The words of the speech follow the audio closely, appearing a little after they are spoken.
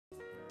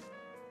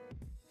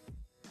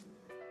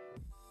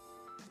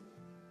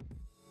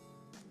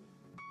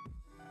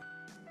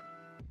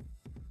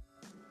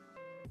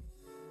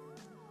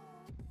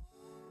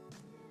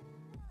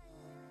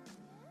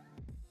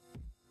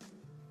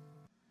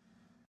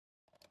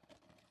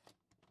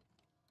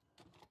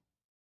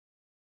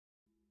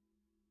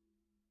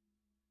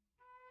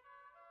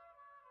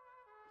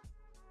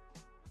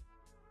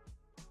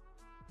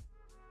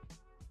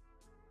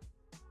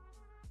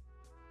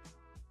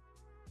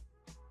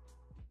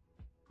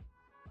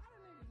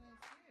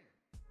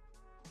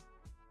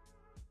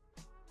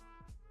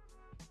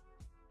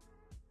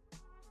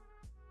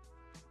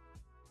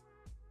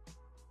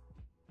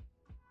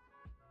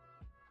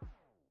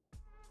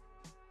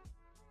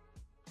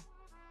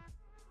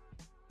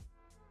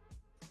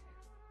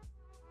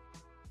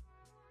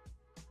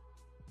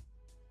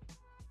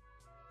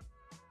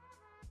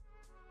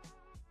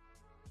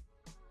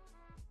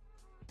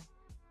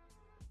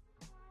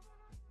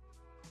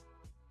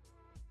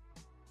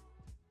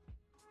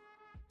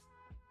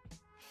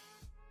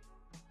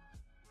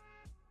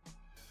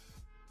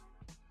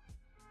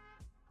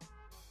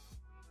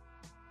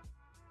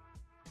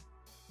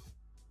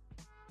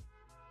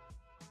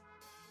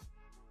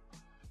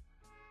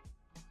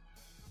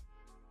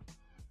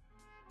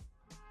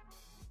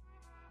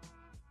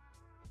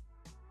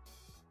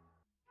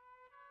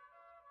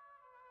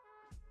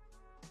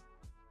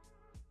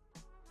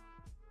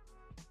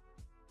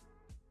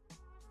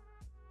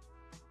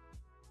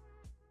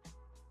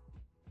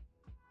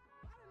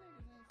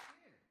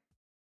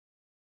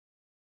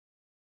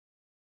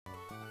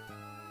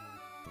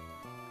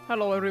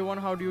Hello everyone,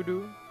 how do you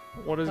do?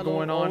 What is Hello,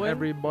 going on, Owen.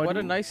 everybody? What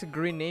a nice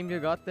green name you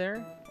got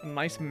there. A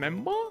nice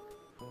member?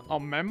 A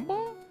member?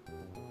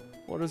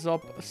 What is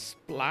up?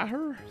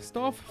 Splatter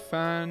stuff?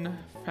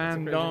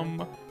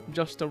 Fandom.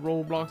 Just a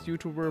Roblox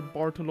YouTuber.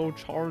 Bartolo,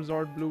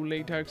 Charizard, Blue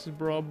Latex,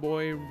 Bruh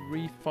Boy,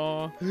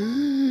 Rifa.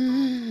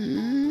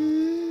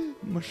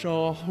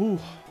 Masha.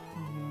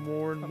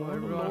 More and Hello more.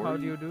 everyone, how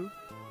do you do?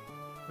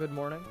 Good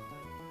morning.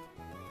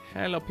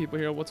 Hello people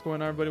here. What's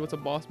going on, everybody? What's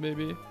up, boss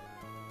baby?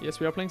 Yes,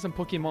 we are playing some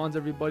Pokemons,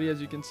 everybody, as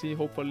you can see,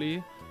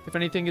 hopefully. If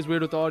anything is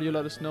weird with audio,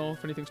 let us know.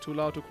 If anything's too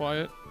loud, too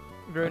quiet.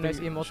 Very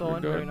nice emote,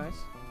 Owen. Very nice.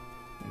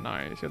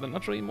 Nice. Yeah, the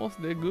natural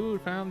emotes, they're good,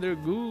 fam. They're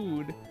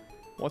good.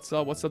 What's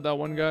up? What's up, that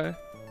one guy?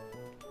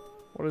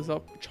 What is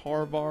up?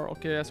 Charvar.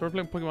 Okay, so we're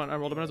playing Pokemon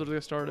Emerald. Let's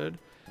get started.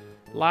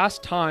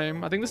 Last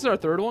time, I think this is our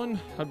third one.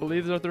 I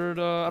believe this is our third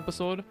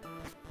episode.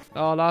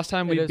 Last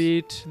time we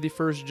beat the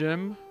first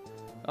gym.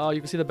 You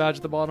can see the badge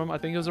at the bottom. I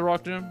think it was a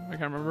rock gym. I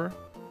can't remember.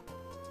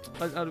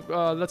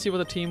 Let's see what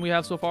the team we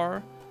have so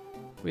far.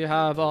 We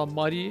have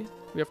Muddy,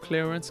 we have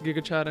Clarence,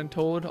 GigaChat, and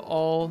Toad,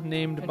 all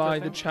named by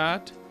the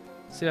chat.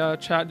 So yeah,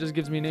 chat just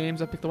gives me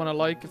names. I pick the one I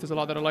like. If there's a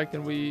lot that I like,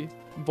 then we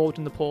vote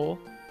in the poll.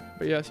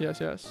 But yes. You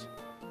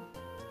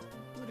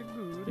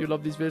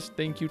love these vids.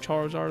 Thank you,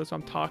 Charizard. That's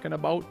what I'm talking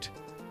about.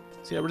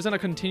 So yeah, we're just gonna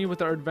continue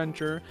with our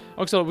adventure.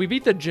 Okay, so we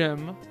beat the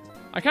gym.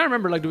 I can't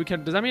remember. Like,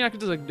 does that mean I could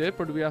just like dip,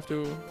 or do we have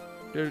to?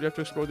 Do we have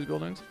to explore these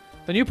buildings?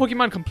 The new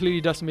Pokemon completely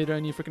decimated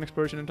any freaking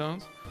exploration in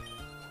towns.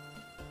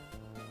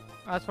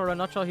 As for a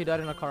nutshell, he died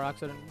in a car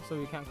accident, so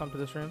we can't come to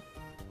the stream.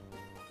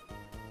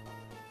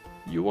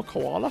 You a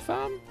koala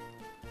fam?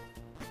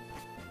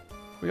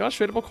 We got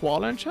straight up a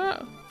koala in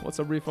chat? What's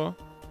up, Rifa?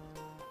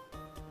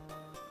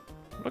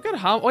 Look at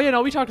how... Oh yeah,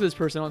 no, we talked to this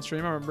person on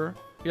stream, I remember.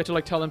 You had to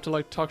like tell him to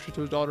like talk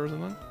to his daughter or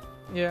something.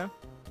 Yeah.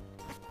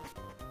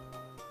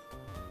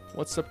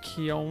 What's up,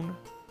 Keon?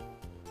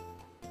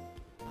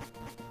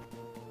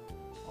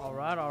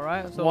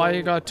 Alright. So why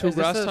you got two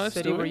grass types?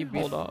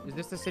 Hold up. Is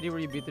this the city where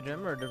you beat the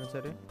gym or a different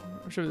city?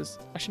 I'm sure this...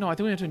 Actually, no, I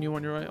think we went to a new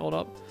one, you're right. Hold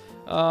up.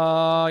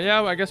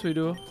 Yeah, I guess we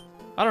do.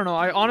 I don't know.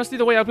 Honestly,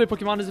 the way I play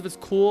Pokemon is if it's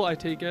cool, I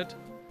take it.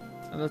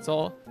 And that's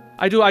all.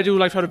 I do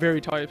like try to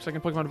vary types. Like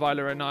in Pokemon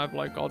Violet right now, I have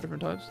like all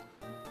different types.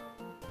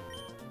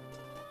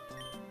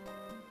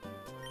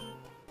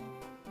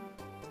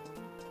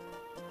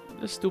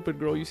 This stupid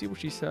girl, you see what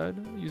she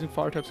said? Using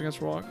fire types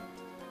against rock.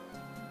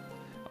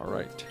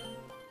 Alright.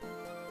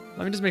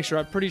 Let me just make sure.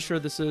 I'm pretty sure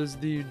this is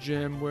the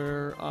gym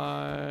where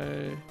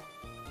I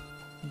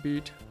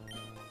beat.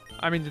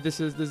 I mean, this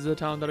is the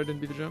town that I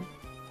didn't beat the gym.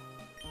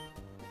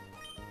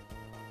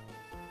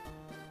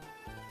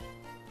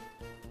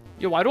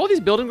 Yo, why do all these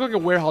buildings look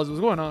like warehouses? What's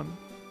going on?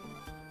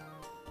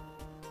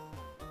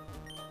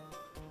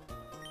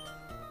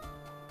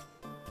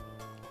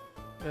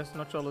 Yes,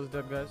 Nutshell is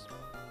dead, guys.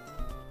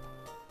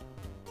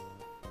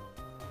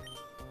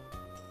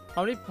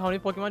 How many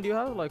Pokemon do you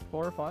have? Like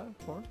 4 or 5?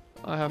 4?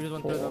 I have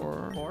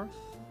 4. 4?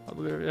 I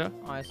believe, yeah.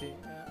 Oh, I see.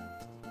 Yeah.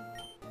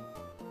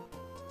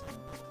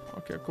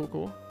 Okay,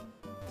 cool.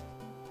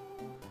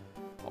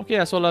 Okay,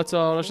 yeah, so let's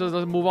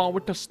move on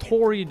with the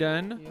story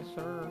then. Yes,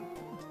 sir.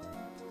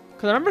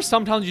 Because I remember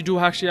sometimes you do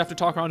actually have to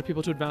talk around to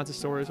people to advance the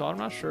story, so I'm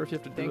not sure if you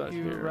have to do that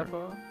here. Thank you,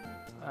 Repo.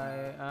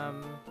 I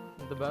am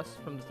the best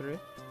from the 3.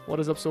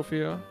 What is up,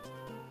 Sophia?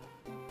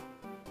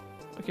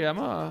 Okay,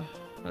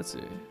 let's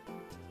see.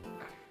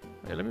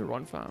 Yeah, let me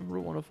run, fam.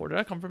 Route 104. Did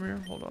I come from here?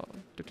 Hold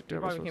on.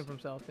 Probably came from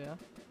south, yeah.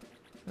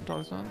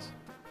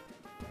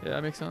 Yeah,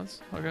 that makes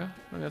sense. Okay,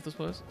 let me have this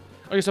place.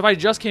 Okay, so if I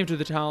just came to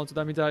the town, so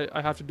that means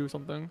I have to do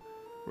something.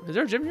 Is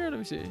there a gym here? Let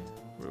me see.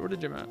 Where the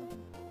gym at?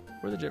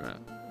 What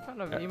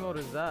kind of emote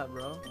is that,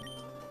 bro?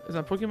 Is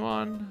that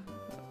Pokemon?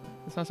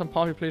 It's not some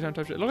Poppy Playtime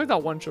type shit. It looked like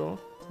that one show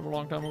from a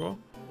long time ago.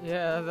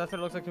 Yeah, that's what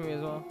it looks like to me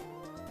as well.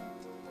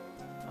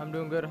 I'm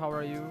doing good. How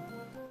are you?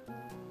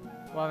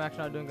 Well, I'm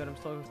actually not doing good. I'm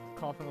still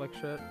coughing like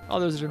shit. Oh,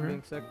 there's a gym here.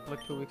 Being sick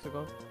like 2 weeks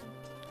ago.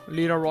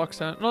 Lita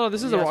Roxanne. No,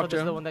 this is a rock gym. This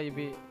is the one that you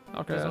beat.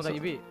 Okay. This is the one that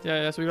you beat.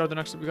 Yeah. So we gotta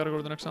go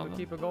to the next town.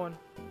 Keep it going.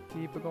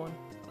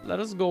 Let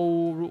us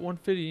go Route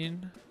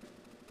 115.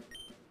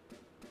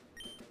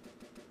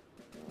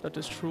 That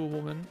is true,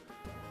 woman.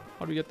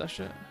 How do we get that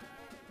shit?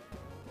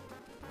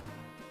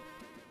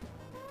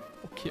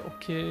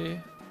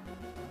 Okay.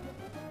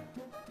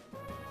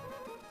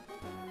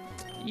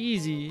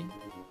 Easy.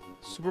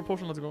 Super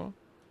potion, let's go.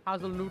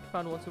 Hazelnut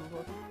found 1 super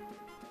potion.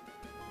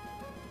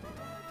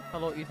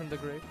 Hello, Ethan the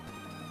Great.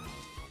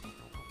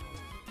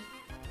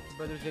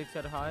 Brother Jake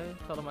said hi.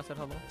 Tell him I said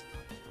hello.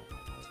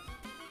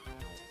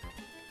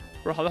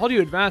 Bro, how the hell do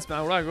you advance,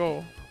 man? Where do I go?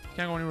 You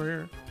can't go anywhere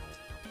here.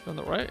 On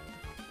the right?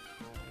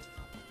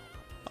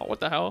 Oh, what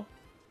the hell?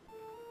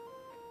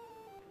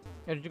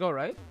 Yeah, did you go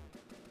right?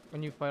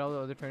 When you fight all the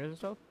other trainers and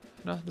stuff?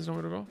 No, there's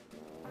nowhere to go.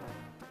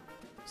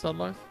 Sun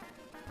life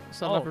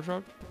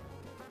retract.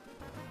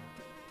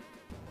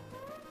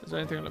 Is there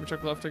anything? Let me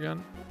check left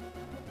again.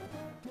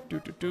 I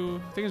think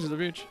it's just the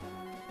beach.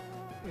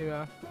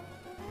 Yeah.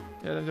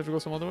 Yeah, then you have to go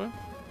some other way.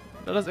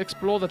 Let us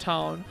explore the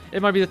town.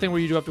 It might be the thing where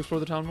you do have to explore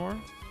the town more.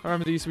 I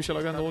remember there used to be shit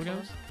like that in the old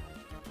games.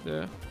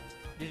 Yeah.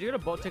 Did you get a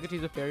boat ticket to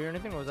the ferry or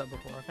anything, or was that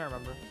before? I can't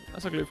remember.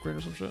 That's like Leaf Green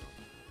or some shit.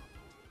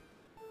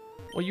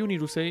 What you need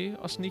to say?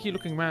 A sneaky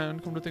looking man.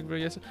 Come to think of it,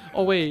 yes.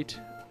 Oh wait.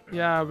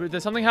 Yeah, but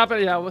there's something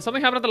happened. Yeah,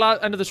 something happened at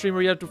the end of the stream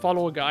where you had to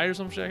follow a guy or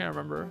some shit. I can't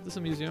remember. This is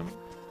a museum.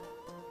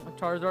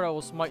 Charizard, I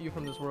will smite you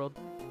from this world.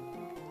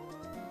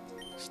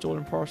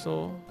 Stolen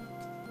parcel.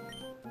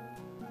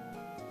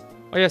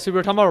 Oh yeah, so we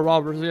were talking about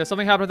robbers. Yeah,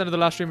 something happened at the end of the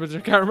last stream, but I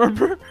can't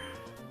remember.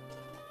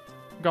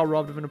 Got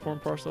robbed of an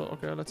important parcel.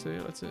 Okay, let's see.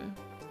 Let's see.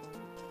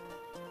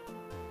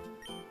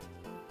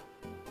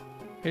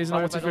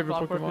 Hazelnut, what's your favorite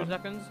Pokemon? 2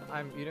 seconds,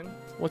 I'm eating.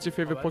 What's your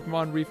favorite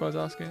Pokemon? Rifa is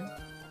asking.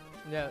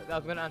 Yeah, I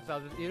was gonna answer. I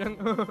was just eating.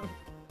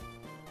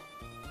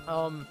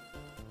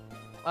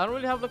 I don't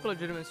really have like a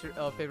legitimate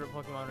favorite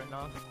Pokemon right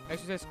now. I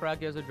used to say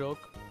Scraggy as a joke,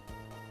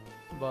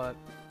 but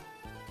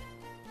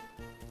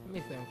let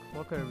me think.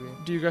 What could it be?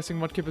 Do you guys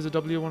think Mudkip is a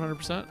W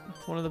 100%?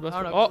 One of the best.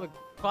 I don't know. Like,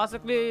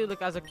 classically,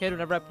 like as a kid,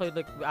 whenever I played,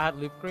 like I had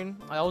Leaf Green,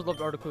 I always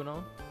loved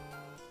Articuno.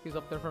 He's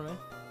up there for me.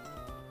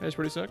 Yeah, he's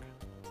pretty sick.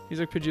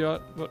 He's like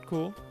Pidgeot, but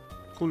cool.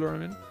 Cooler, I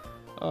mean.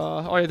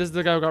 Oh yeah, this is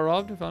the guy who got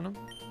robbed. I found him.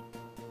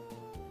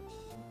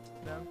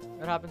 Yeah,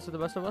 it happens to the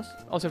best of us.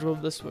 I also have to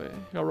go this way.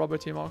 He got robbed by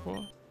Team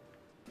Aqua.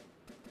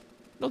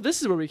 No,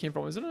 this is where we came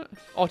from, isn't it?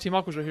 Oh, Team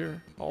Aqua's right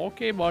here.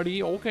 Okay,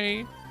 buddy.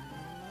 Okay.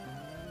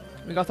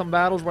 We got some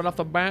battles right off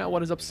the bat.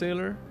 What is up,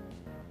 Sailor?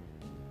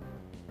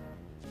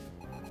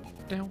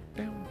 Down,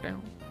 down,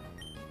 down.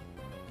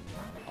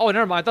 Oh,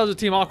 never mind. I thought it was a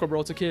Team Aqua,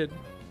 bro. It's a kid.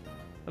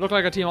 It looked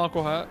like a Team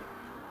Aqua hat.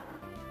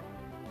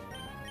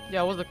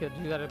 Yeah, I was a kid.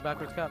 He had a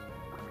backwards cap.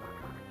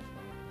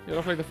 Yeah, it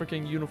looked like the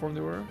freaking uniform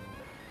they were.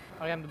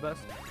 I am the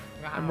best.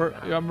 I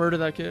murdered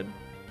that kid.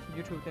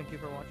 You too. Thank you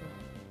for watching.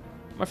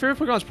 My favorite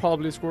Pokemon is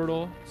probably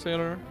Squirtle,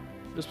 Sailor,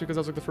 just because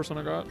that's like the first one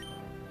I got.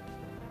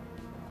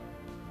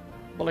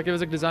 But like it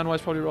was like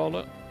design-wise, probably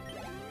Rowlet.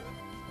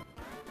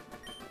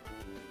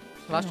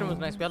 Last time was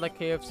nice. We had like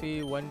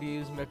KFC,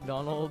 Wendy's,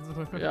 McDonald's.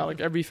 Yeah,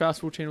 like every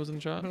fast food chain was in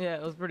the chat. Yeah,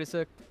 it was pretty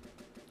sick.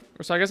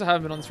 So I guess I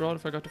haven't been on this road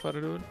if I got to fight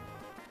a dude.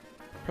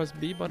 Press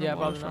B button yeah,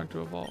 while probably trying not.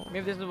 to evolve.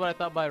 Maybe this is what I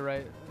thought by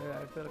right. Yeah,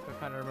 I feel like I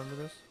kind of remember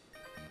this.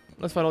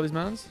 Let's fight all these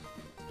mans.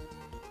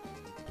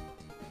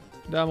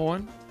 Damo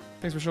 1.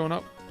 Thanks for showing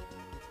up.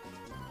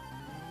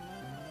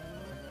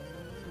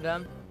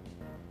 Damn.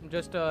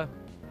 Just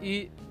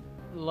eat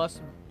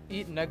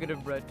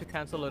negative bread to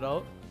cancel it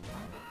out.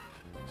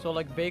 So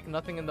like bake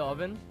nothing in the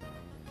oven.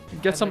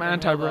 Get some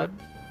anti-bread.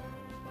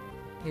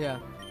 Yeah.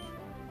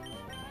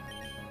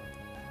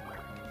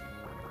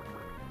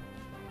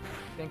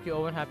 Thank you,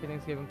 Owen. Happy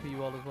Thanksgiving to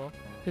you all as well.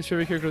 His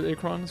favorite character is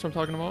Acorn. That's what I'm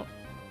talking about.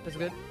 That's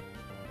good.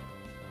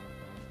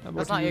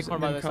 That's not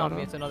Acorn, by the way. It's not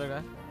me. It's another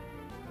guy.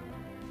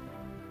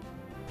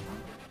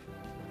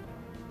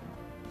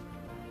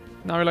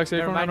 Now he likes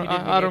Acorn. I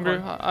don't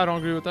agree. I don't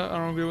agree with that. I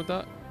don't agree with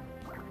that.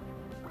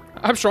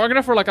 I'm strong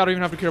enough for like I don't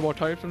even have to care about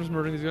types. I'm just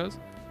murdering these guys.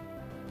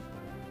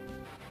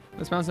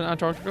 This man's in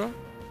Antarctica.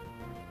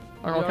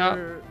 I don't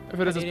know. If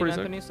it is, it's pretty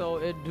sick. So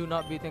it do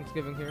not be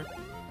Thanksgiving here.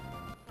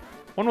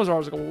 When was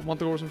ours? Like a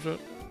month ago or some shit.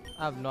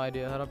 I have no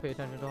idea. I don't pay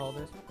attention to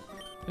holidays.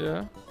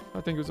 Yeah, I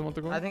think it was a month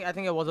ago. I think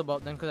it was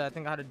about then because I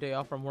think I had a day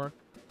off from work.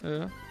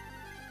 Yeah,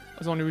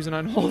 that's the only reason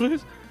I know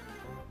holidays.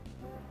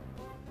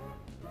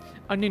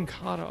 Onion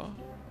Kara.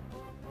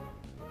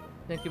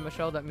 Thank you,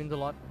 Michelle. That means a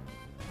lot.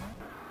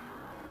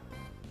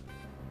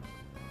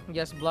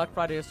 Yes, Black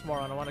Friday is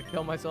tomorrow, and I want to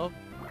kill myself.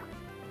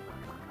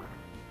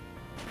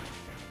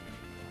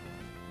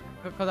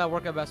 Because I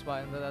work at Best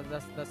Buy, and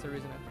that's the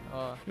reason.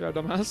 Yeah,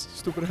 dumbass.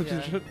 Stupid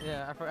ass shit.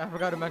 Yeah, I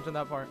forgot to mention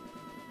that part.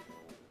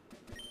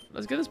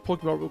 Let's get this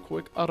Pokeball real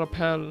quick. A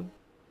Rappel.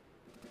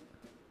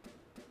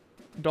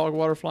 Dog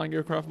water flying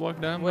aircraft block.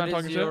 Damn, what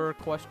is your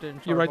question?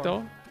 You right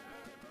though?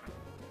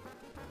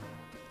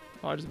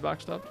 Oh, I just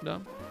backstopped.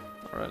 Damn.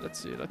 Alright, let's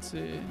see. Let's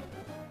see.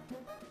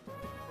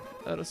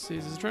 Let's see.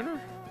 Is this a trainer?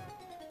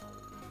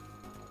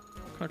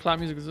 What kind of clap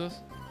music is this?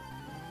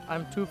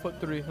 I'm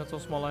 2'3". That's how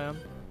small I am.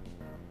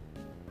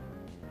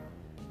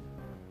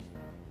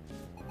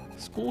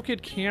 School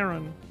kid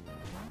Karen.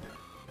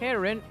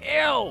 Karen?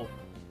 Ew!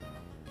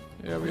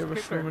 Yeah, we have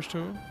a skirmish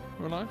too.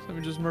 Relax. Let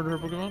me just murder her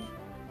Pokemon.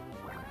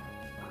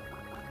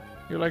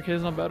 You're like,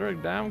 his not better?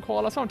 Damn,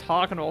 Koala. That's what I'm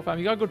talking about, fam.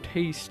 You gotta go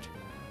taste.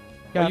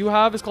 Yeah. What you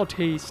have is called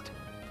taste.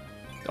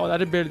 Oh, that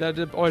did barely. That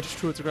did. Oh, it's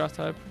true. It's a grass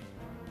type.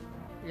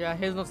 Yeah,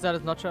 Hazelnut's that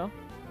is nutshell.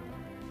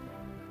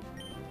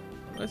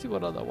 Let's see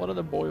what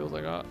other boils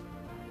I got.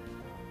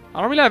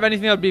 I don't really have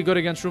anything that would be good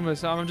against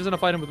Rumus. I'm just gonna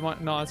fight him with my.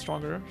 No, it's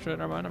stronger. Shit,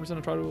 never mind. I'm just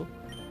gonna try to.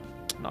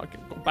 No,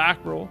 go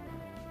back, bro.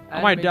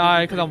 I might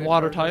die because I'm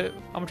water type.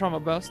 I'm gonna try my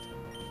best.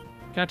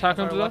 Can I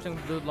tackle him to death? Watching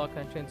Dude Luck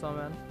and Chainsaw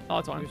Man. Oh,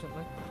 it's fine.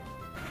 Recently.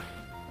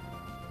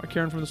 Or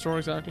Karen from the store,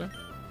 exactly.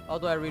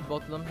 Although I read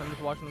both of them, I'm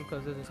just watching them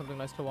because this is something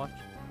nice to watch.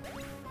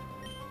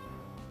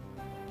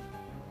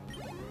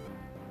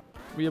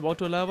 We about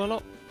to level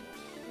up.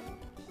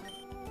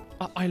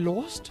 I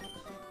lost?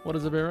 What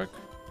is it, Eric?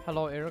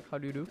 Hello, Eric. How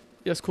do you do?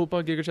 Yes,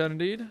 Koopa, Giga Chat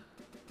indeed.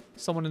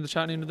 Someone in the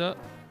chat needed that.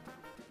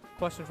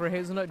 Question for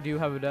Hazelnut. Do you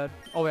have a dad?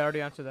 Oh, we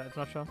already answered that. It's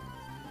not sure.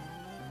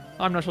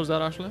 I'm not sure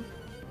that actually.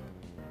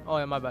 Oh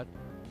yeah, my bad.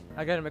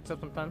 I get it mixed up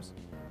sometimes.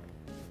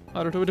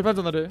 I don't know. It depends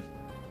on the day.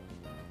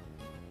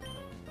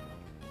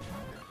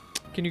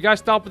 Can you guys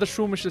stop with the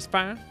shroomish is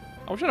fine?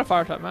 I wish I had a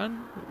fire type,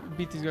 man.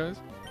 Beat these guys.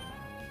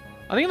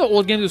 I think in the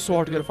old games it's so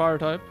hard to get a fire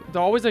type.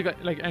 They're always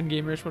like end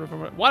game-ish.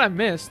 What I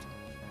missed.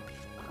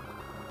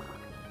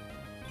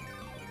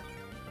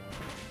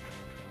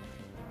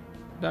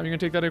 Damn, you gonna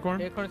take that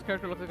acorn? Acorn's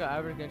character looks like an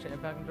average Genshin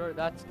Impact enjoyer.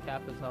 That's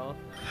cap as hell.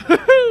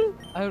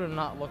 I do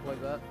not look like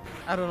that.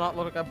 I do not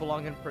look like I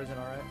belong in prison,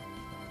 alright?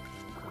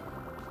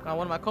 Now,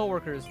 one of my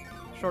coworkers,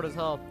 short as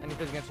hell, and he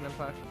plays Genshin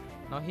Impact.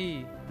 Now,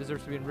 he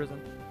deserves to be in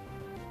prison.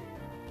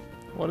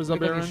 What is up,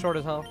 because Aaron? he's short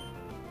as hell.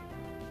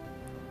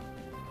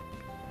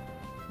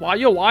 Why,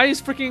 yo, why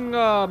is freaking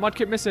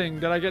Mudkip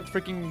missing? Did I get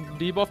freaking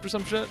debuffed or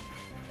some shit?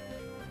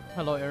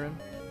 Hello, Aaron.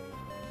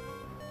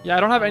 Yeah, I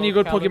don't have Hello, any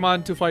good Callum.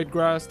 Pokemon to fight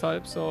grass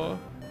type, so...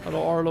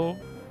 Hello, Arlo.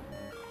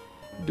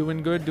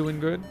 Doing good,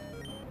 doing good.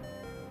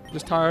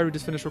 Just tired, we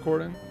just finished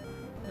recording.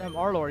 Damn,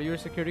 Arlo, are you a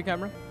security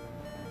camera?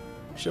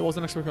 Shit,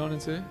 wasn't expecting on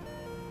see.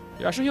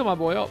 Yeah, I should heal my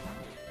boy up.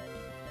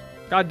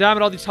 God damn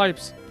it, all these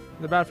types.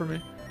 They're bad for me.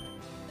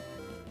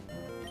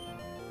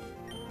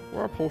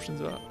 Where are potions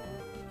at?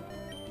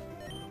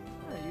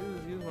 Yeah,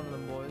 use one of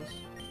them boys.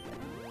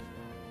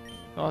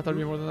 Oh, I thought it'd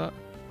be more than that.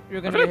 You're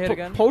I gonna feel get like hit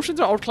again? potions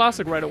are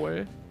outclassic right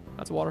away.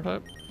 That's a water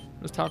type.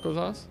 There's Taco's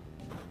ass.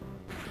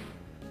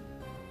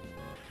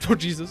 Oh,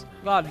 Jesus.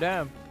 God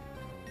damn.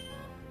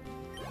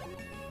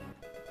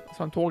 That's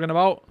what I'm talking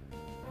about.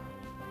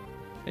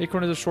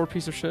 Acorn is a short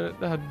piece of shit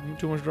that had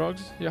too much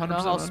drugs. Yeah, 100%. No,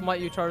 I'll man.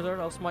 smite you, Charizard.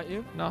 I'll smite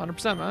you. No,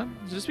 100%, man.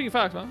 Just speaking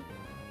facts, man.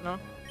 No.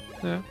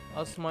 Yeah.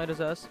 I'll smite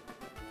his ass.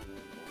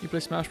 You play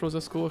Smash Bros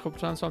at school a couple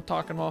times, so I'm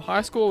talking about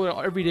high school.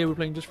 Every day we're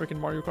playing just freaking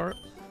Mario Kart.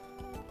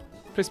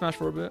 Play Smash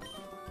for a bit.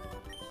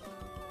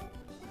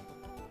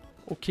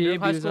 Okay, During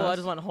high beat his school, I ass.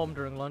 just went home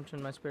during lunch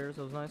in my spares.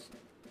 It was nice.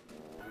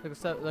 Like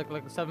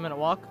a 7-minute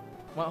walk.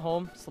 Went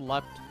home,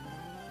 slept.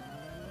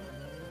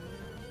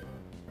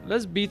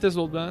 Let's beat this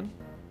old man.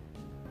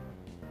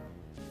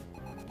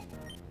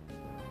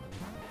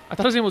 I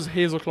thought his name was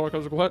Hazel Clark. I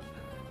was like, what?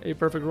 A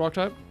perfect rock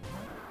type.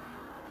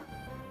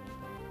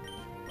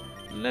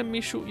 Let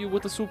me shoot you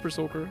with a super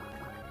soaker.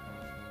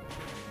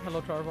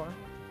 Hello, Charvar.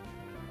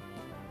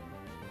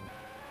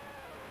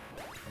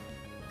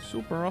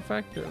 Super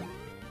effective.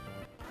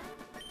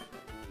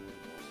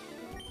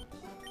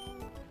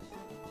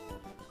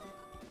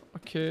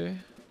 Okay.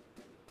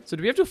 So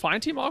do we have to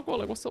find Team Aqua?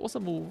 Like, what's the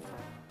move?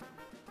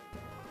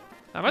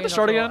 I'm at the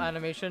start again.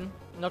 Animation.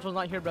 Nuttle's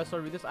not here, but I still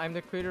read this. I'm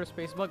the creator of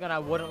Spacebug, and I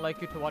wouldn't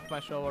like you to watch my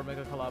show or make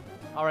a collab.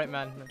 Alright,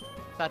 man.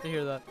 Sad to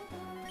hear that.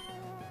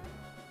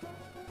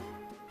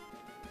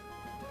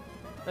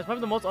 That's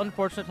probably the most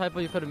unfortunate typo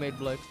you could have made,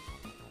 Blake.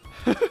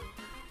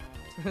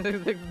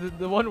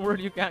 the one word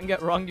you can't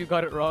get wrong, you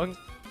got it wrong.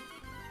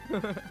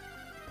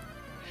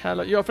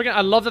 Hella. Yo, freaking,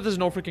 I love that there's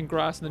no freaking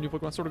grass in the new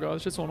Pokemon. Sort of god,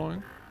 this shit's so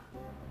annoying.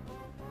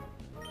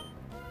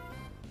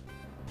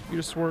 You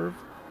just swerve.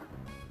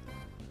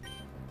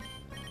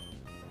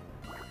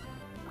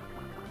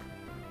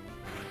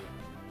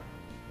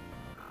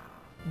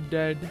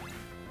 Dead.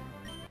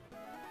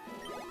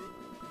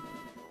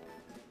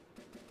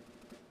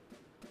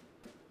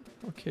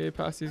 Okay,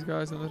 past these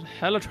guys and there's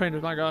hella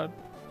trainers, my god.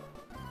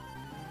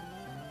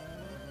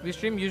 We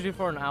stream usually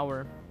for an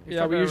hour.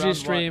 Yeah, we usually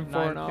stream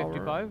for an hour.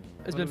 9:55?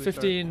 It's When been do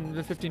we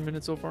start? 15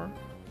 minutes so far.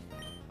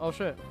 Oh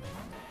shit.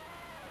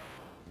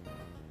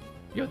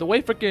 Yo, the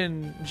way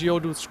freaking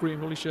Geodude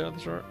screamed, holy shit at the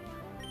start.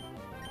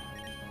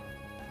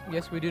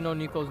 Yes, we do know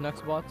Nico's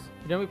next bots.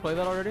 Didn't we play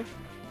that already?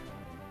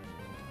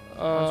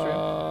 On stream?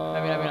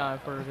 I mean,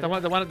 for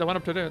That went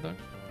up today, I think.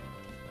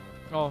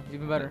 Oh,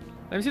 even better.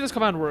 Let me see if this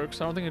command works.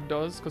 I don't think it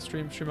does, because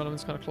stream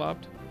elements kind of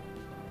clapped.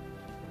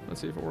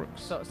 Let's see if it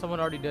works. So, someone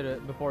already did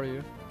it before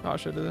you. Oh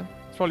shit, did it?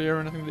 It's probably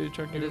Aaron, I think they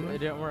checked It it.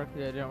 didn't work.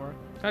 Yeah, it didn't work.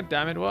 God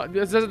damn it. Well,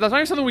 that's not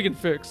even something we can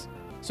fix.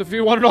 So if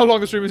you want to know how long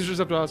the stream is, you just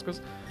have to ask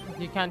us.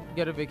 He can't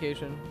get a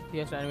vacation. He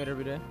has to animate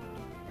every day.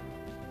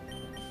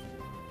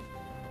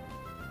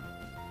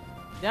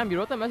 Damn, you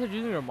wrote that message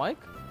using your mic?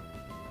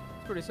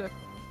 It's pretty sick.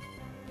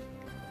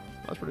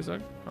 That's pretty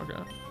sick. Okay.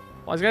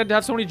 Well, he's got to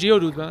have so many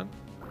Geodudes, man.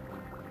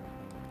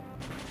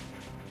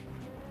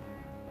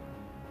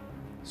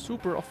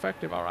 Super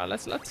effective. All right,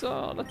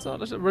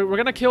 we're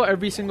gonna kill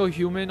every single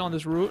human on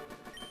this route.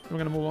 And we're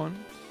gonna move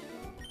on.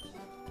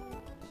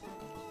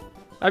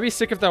 I'd be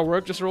sick if that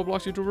worked. Just a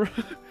Roblox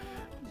YouTuber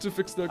to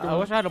fix that. I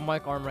wish I had a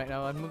mic arm right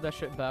now. I'd move that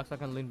shit back so I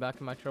can lean back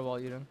in my chair while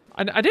eating.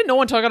 I didn't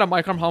know until I got a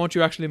mic arm how much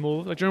you actually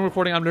move. Like during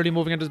recording, I'm literally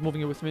moving and just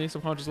moving it with me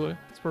subconsciously.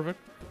 It's perfect.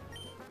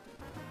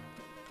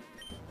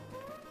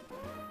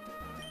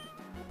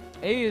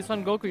 Hey,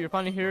 Son Goku, you're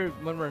finally here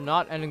when we're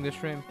not ending the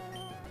stream.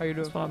 How you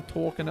doing? That's what I'm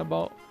talking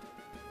about.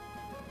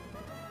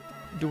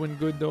 Doing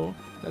good though.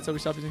 That's how we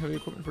stop using heavy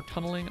equipment for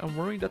tunneling. I'm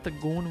worried that the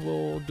goon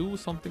will do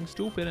something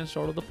stupid and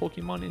startle the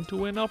Pokemon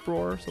into an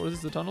uproar. So what is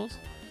this, the tunnels?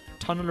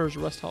 Tunneler's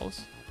rest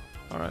house.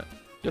 Alright.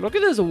 Yeah, look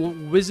at this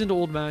wizened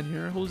old man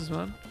here. Who's this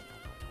man?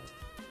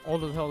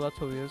 Old as hell, that's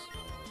who he is.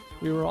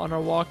 We were on our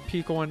walk,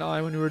 Pico and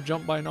I, when we were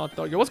jumped by Not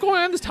Thug. Yo, what's going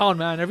on in this town,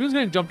 man? Everyone's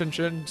getting jumped and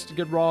shit and just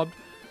get robbed.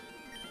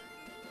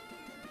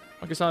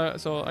 Okay,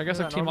 so I guess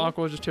like Team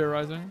Aqua is just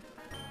terrorizing.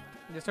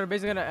 Yeah, so we're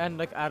basically gonna end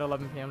like at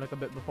 11 p.m. like a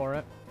bit before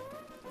it.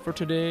 For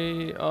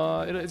today,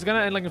 it's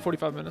gonna end like in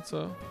 45 minutes,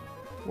 so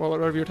well,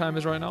 whatever your time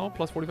is right now,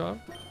 plus 45.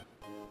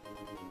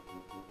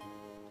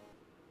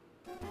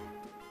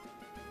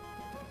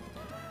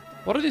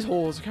 What are these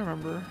holes? I can't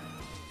remember.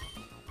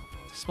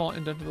 Small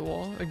indent in the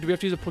wall. Like, do we have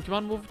to use a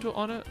Pokemon move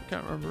on it?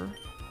 Can't remember.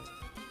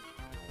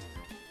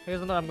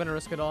 Hazelnut, I'm gonna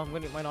risk it all. I'm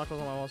gonna get my nachos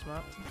on my walls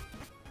map.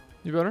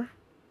 You better?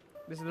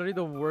 This is literally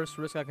the worst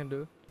risk I can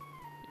do.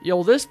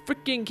 Yo, this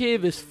freaking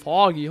cave is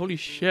foggy. Holy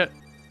shit.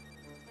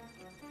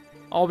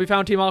 Oh, we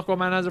found Team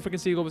Aquaman has a freaking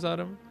seagull beside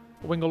him.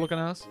 A Wingo looking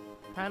ass.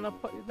 Hannah,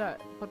 put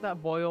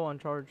that boyo on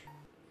charge.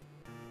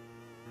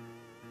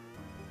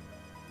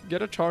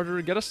 Get a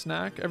charger, get a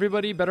snack.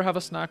 Everybody better have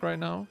a snack right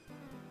now.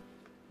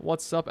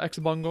 What's up, X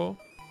Bungo?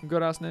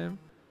 Good ass name.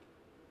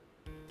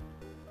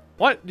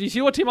 What? Do you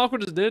see what Team Aqua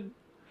just did?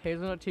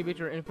 Hazelnut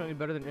TBH are infinitely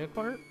better than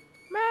Acorn?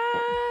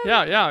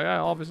 Yeah,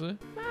 obviously.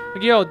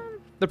 Like, yo,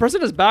 the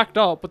person is backed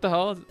up. What the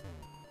hell?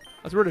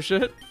 That's weird as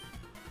shit.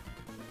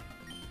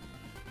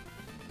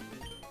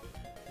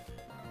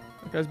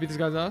 You guys beat this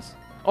guy's ass.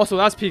 Oh, so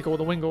that's Pico,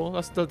 the Wingo.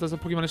 That's a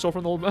Pokemon I stole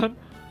from the old man.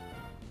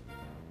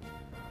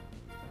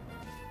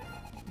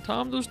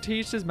 Tom just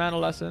teach this man a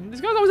lesson.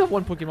 These guys always have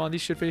one Pokemon,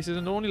 these shit faces,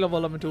 and they're only level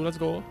 11 too. Let's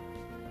go.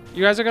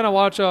 You guys are gonna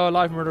watch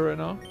live murder right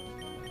now.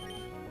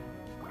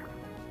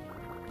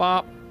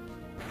 Bop.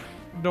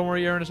 Don't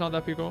worry, Aaron, it's not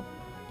that Pico.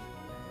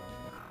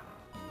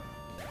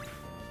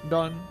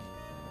 Done.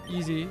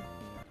 Easy.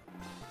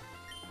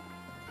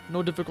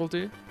 No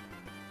difficulty.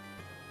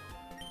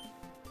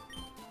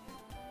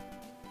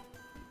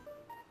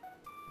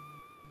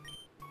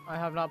 I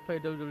have not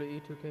played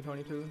WWE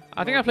 2K22.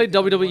 I think I played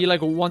WWE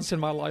like once in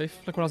my life.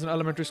 Like when I was in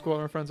elementary school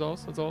at my friend's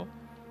house. That's all.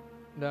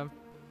 Damn.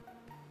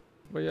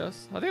 But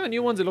yes. I think the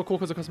new ones, they look cool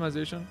because of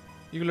customization.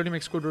 You can literally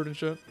make Squidward and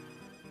shit.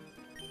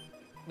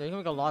 Yeah, you can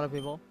make a lot of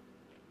people.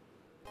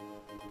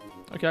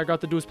 Okay, I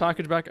got the dude's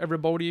package back.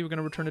 Everybody, we're going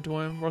to return it to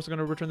him. We're also going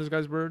to return this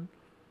guy's bird.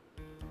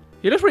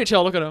 He looks pretty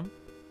chill. Look at him.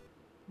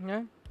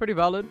 Yeah, pretty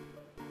valid.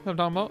 That's what I'm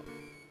talking about.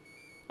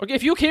 Okay,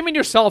 if you came in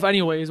yourself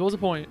anyways, what's the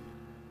point?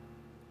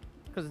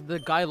 Because the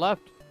guy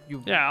left.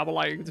 You. Yeah, but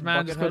like, this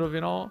man just could have,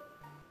 you know.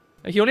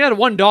 Like, he only had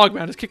one dog,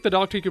 man. Just kick the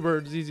dog, take your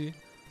bird. It's easy.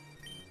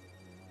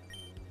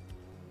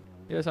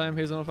 Yes, I am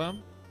Hazelnut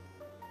fam.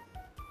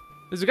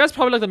 This guy's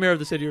probably like the mayor of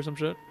the city or some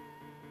shit.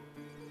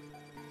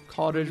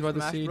 Cottage by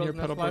the sea near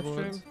Pedal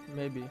Woods.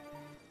 Maybe. We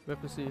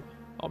have to see.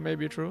 Oh,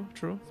 maybe. True.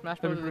 Smash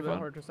Bros is a bit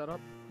hard to set up.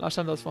 Last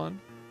time that was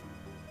fun.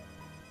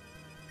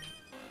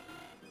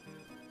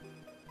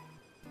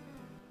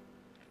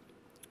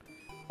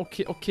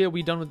 Okay, are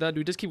we done with that? Do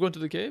we just keep going to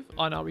the cave?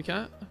 Oh, no, we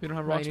can't. We don't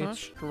have rock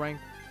smash.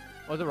 Strength.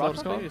 Oh, the rock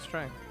smash is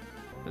strength.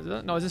 Is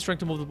that? No, is it strength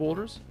to move the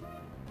boulders?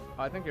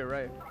 I think you're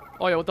right.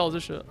 Oh, yeah, what the hell is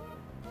this shit?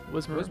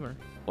 Whismer. Whismer.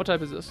 What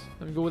type is this?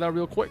 Let me go with that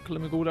real quick.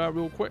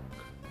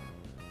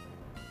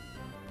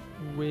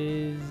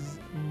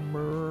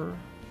 Whismer.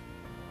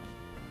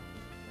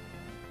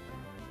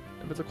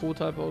 If it's a cool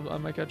type, I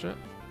might catch it.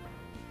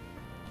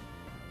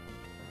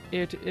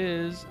 It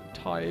is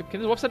type.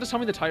 Can this website just tell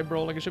me the type,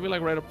 bro? Like, it should be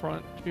like right up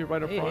front. It should be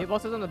right up front. Hey,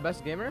 boss isn't the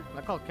best gamer.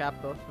 I call cap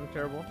though. I'm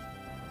terrible.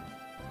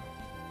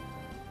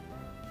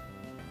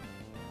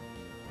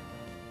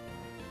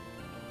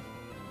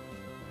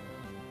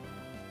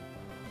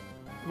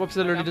 Website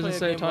literally doesn't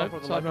say type,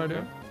 so I have no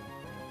idea.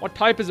 What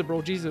type is it,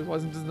 bro? Jesus, why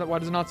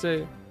does it not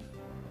say?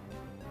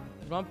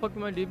 I'm on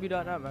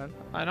PokemonDB.net, man.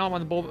 I know I'm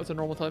on the bulb. It's a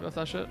normal type. That's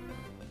that shit.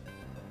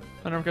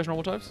 I never catch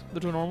normal types. The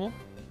two normal.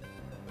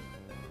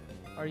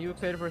 Are you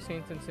excited for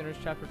Saints and Sinners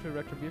Chapter 2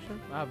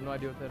 Retribution? I have no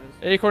idea what that is.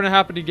 Acorn, it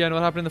happened again.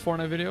 What happened in the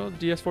Fortnite video?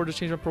 DS4 just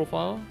changed my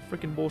profile.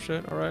 Freaking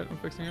bullshit. Alright, I'm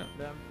fixing it.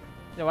 Damn.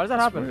 Yeah, why does that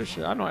happen?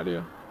 Shit. I have no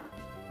idea.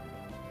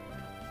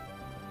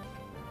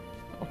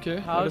 Okay,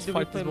 how do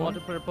we play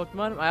multiplayer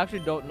Pokemon? I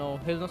actually don't know.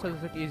 Hazelnut says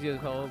it's like easy as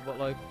hell, but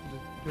like,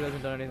 he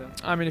hasn't done anything.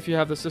 I mean, if you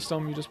have the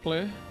system, you just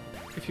play.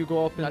 If you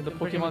go up in the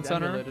Pokemon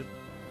Center,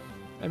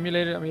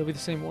 emulated, I mean, it'll be the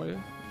same way.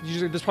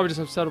 Usually, there's probably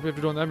just a setup you have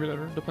to do on the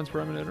emulator. Depends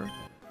per emulator.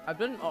 I've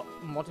done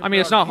multiplayer. I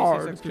mean, it's not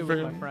hard. With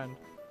my friend.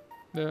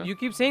 Yeah. You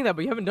keep saying that,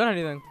 but you haven't done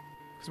anything.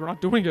 Because we're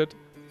not doing it.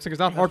 It's like, it's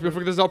not hard. We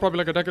figured this out probably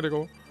like a decade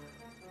ago.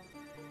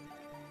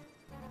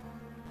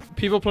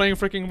 People playing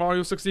freaking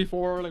Mario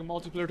 64, like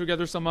multiplayer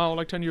together somehow,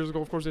 like 10 years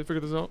ago. Of course, they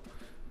figured this out.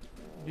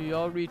 Do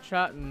y'all read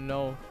chat?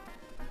 No.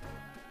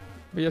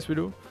 But yes, we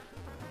do.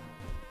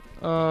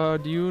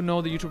 Do you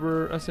know the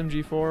YouTuber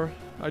SMG4?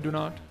 I do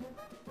not.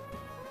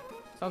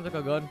 Sounds like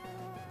a gun.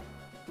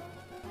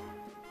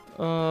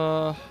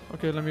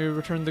 Okay, let me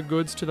return the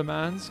goods to the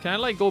mans. Can I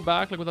like go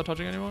back like without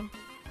touching anyone?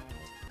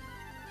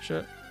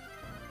 Shit.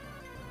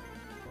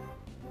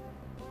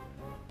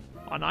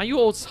 Oh, now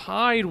you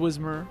outside,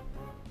 Whismer.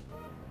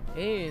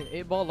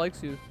 Hey, 8-Ball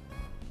likes you.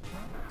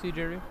 See,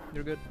 Jerry,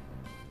 you're good.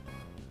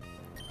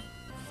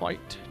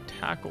 Fight,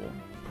 tackle.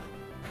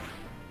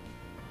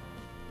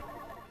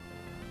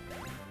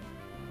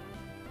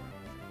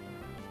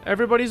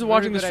 Everybody's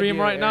watching the good stream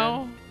idea, right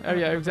now. Aaron.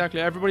 Yeah,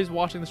 exactly. Everybody's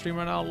watching the stream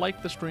right now.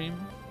 Like the stream.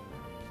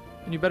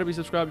 And you better be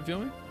subscribed, you feel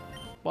me?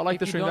 But like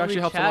the stream, that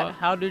actually helps a lot.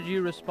 How did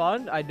you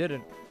respond? I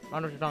didn't. I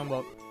don't know what you're talking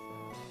about.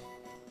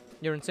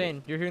 You're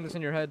insane. You're hearing this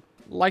in your head.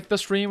 Like the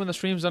stream, when the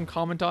stream's done,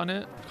 comment on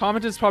it.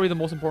 Comment is probably the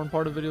most important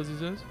part of videos these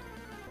days.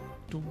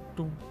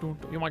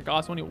 Oh my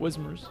god, so many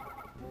whispers.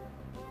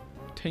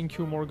 Thank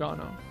you,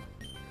 Morgana.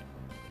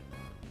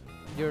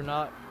 You're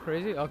not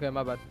crazy? Okay,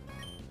 my bad.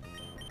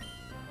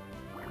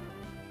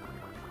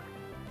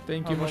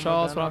 Thank you, Oh,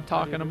 Mashal. That's what Morgana, I'm how do you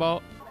talking do?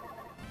 about.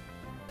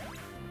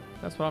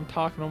 That's what I'm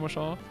talking about,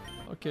 Mashal.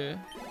 Okay.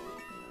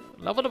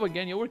 Leveled up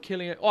again. Yo, we're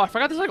killing it. Oh, I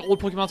forgot there's like old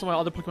Pokemon, so my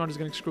other Pokemon is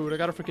getting screwed. I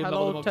gotta freaking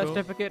level them Hello, up too.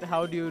 testificate.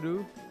 How do you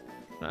do?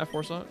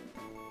 F4 slot.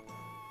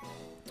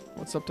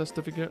 What's up,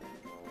 testificate?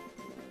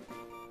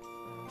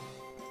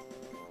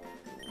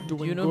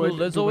 Do you know who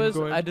Lizzo is?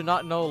 I do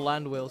not know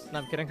land whales. No,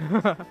 I'm kidding.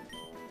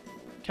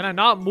 Can I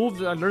not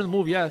move? I learned the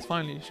move. Yes,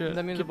 finally. Shit.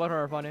 That means the butter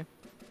are funny.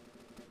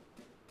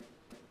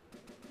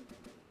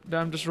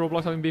 Damn, just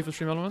Roblox having beef with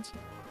stream elements.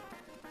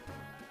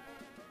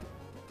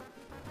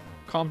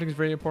 Commenting is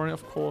very important,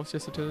 of course.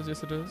 Yes, it is.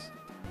 Yes, it is.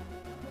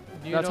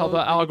 Do you That's know how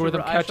the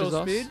algorithm YouTuber catches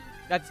us. Speed?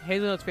 That's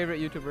Hazelnut's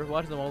favorite YouTuber.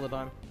 Watches them all the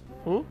time.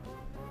 Who?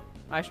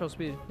 I show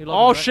speed. You Oh love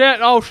him, right? shit!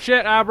 Oh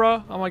shit,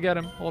 Abra! I'm gonna get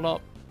him. Hold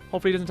up.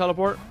 Hopefully he doesn't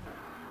teleport.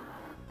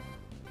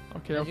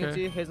 Okay, As you can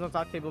okay. see, Hazelnut's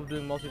not capable of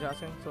doing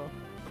multitasking, so.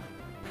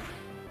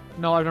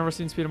 No, I've never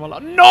seen speed in my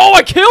life. No,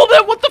 I killed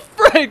him! What the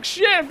frick?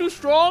 Shit, I'm too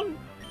strong.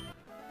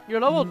 You're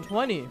level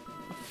 20.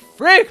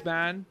 Frick,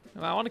 man.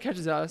 I want to catch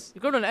his ass.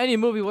 You could have done any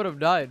move, he would have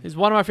died. He's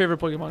one of my favorite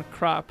Pokemon.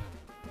 Crap.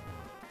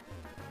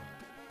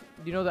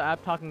 Do you know the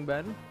app Talking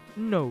Ben?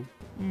 No.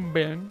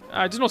 Ben.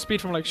 I just know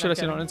speed from like shit I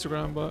seen Okay. on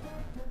Instagram, but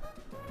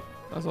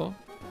that's all.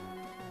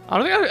 I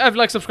don't think I've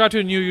like subscribed to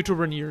a new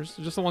YouTuber in years.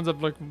 Just the ones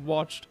I've like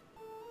watched.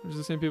 Which is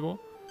the same people.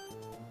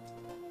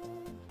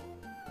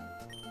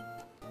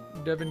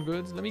 Devin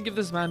Goods. Let me give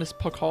this man his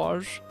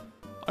package.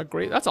 A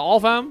great. That's all,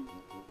 fam.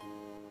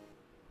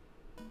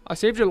 I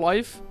saved your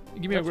life.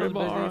 You give me a great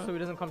ball. busy, Alright. so he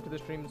doesn't come to the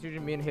stream. It's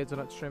usually me and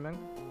Hazelnut streaming.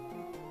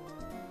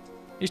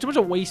 He's too much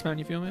of a waste, man.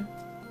 You feel me?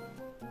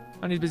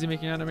 And he's busy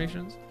making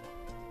animations.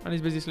 And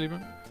he's busy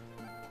sleeping.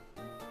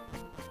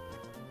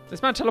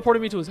 This man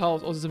teleported me to his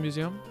house. Oh, this is a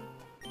museum.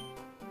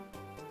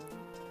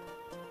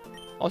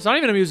 Oh, it's not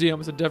even a museum.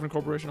 It's a Devon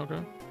Corporation.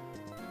 Okay.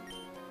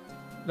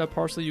 That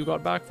parcel you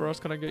got back for us.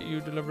 Can I get you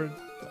delivered?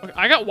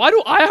 Okay, why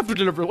do I have to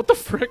deliver it? What the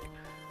frick?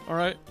 All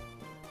right.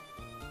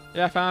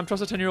 Yeah, fam.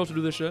 Trust a 10-year-old to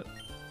do this shit.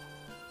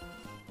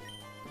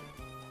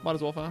 Might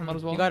as well, fam. Might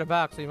as well. You got it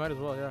back, so you might as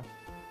well,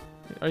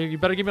 yeah. You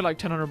better give me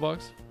like 1,000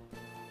 bucks.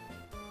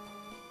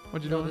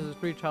 What'd you No, do? this is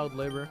free child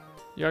labor.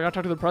 Yeah, I gotta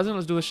talk to the president.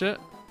 Let's do this shit.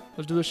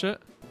 Let's do this shit.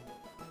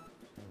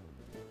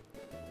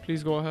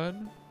 Please go ahead.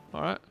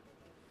 All right.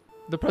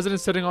 The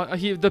president's sitting on.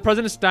 The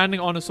president's standing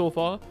on a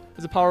sofa.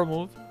 It's a power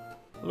move,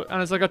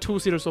 and it's like a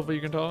 2-seater sofa.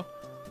 You can tell.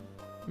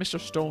 Mr.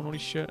 Stone, holy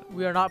shit.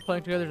 We are not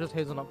playing together, just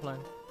Hazelnut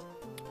playing.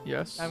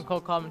 Yes. I'm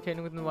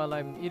co-commentating with him while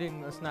I'm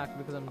eating a snack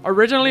because I'm.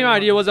 Originally, my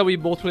idea was that we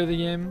both play the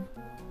game,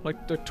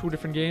 like the 2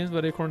 different games.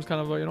 But Acorn's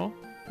kind of a, you know,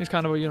 he's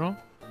kind of a, you know.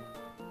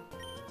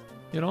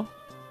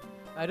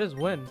 I just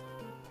win.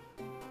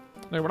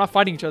 Like we're not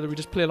fighting each other. We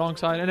just play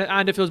alongside.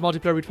 And if it was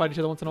multiplayer, we'd fight each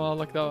other once in a while,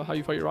 like how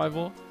you fight your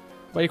rival.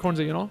 But Acorn's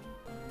a, you know.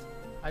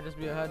 I just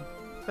be ahead.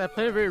 I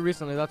played it very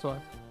recently, that's why.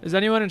 Is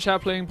anyone in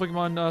chat playing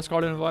Pokemon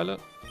Scarlet and Violet?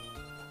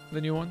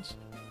 The new ones?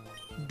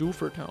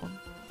 Doofer Town.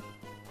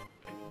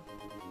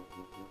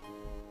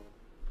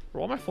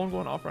 Bro, why my phone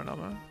going off right now,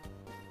 man?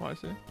 Why I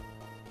see?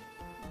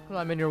 Well,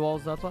 I'm in your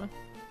walls, that's why.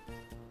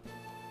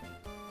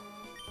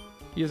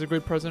 He is a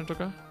great president,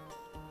 okay?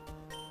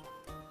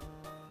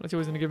 Let's see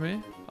what he's gonna give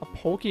me. A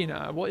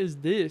Pokénab. What is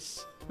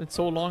this? It's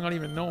so long, I don't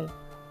even know.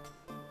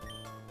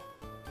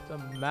 It's a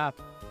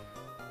map.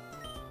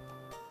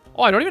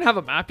 Oh, I don't even have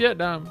a map yet?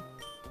 Damn.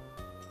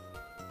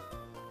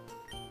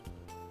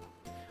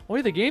 Oh,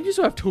 yeah, the games used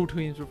to have 2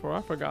 teams before.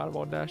 I forgot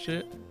about that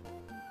shit.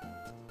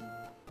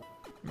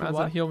 Man's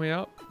gonna heal me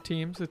up.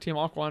 Teams. The Team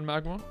Aqua and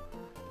Magma.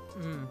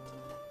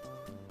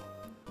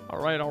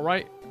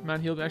 Alright.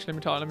 Man healed me. Actually,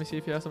 let me see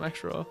if he has some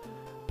extra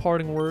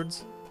parting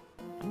words.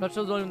 That's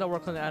just the only one that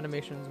works on the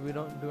animations. We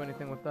don't do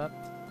anything with that.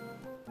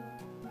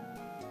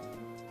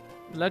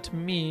 Let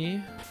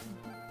me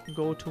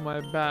go to my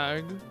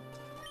bag.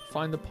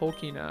 Find the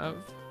Pokénab.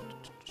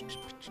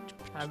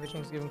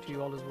 Everything's given to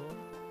you all as well.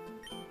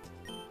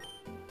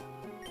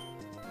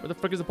 Where the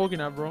frick is the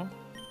Pokénab, bro?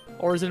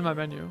 Or is it in my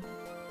menu?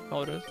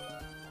 Oh, it is.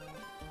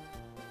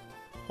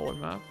 Hold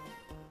map.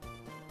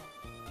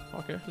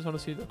 Okay, just want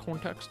to see the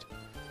context.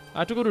 I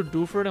had to go to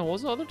Duford, and what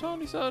was the other town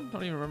he said? I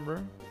don't even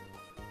remember.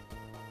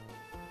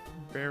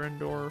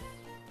 Barendorf.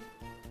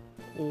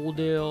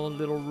 Oldale,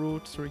 Little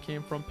Roots, where he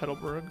came from,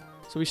 Petalburg.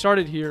 So we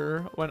started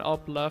here, went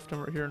up left, and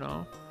we're here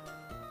now.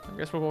 I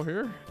guess we'll go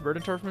here.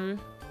 Verdant maybe?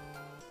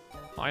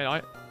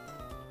 Aye.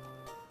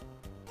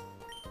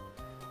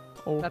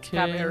 Okay. That's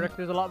Cap Eric.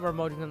 There's a lot more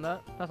emojis than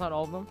that. That's not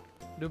all of them.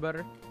 Do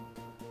better.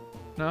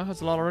 No,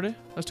 that's a lot already.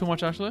 That's too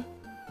much, actually.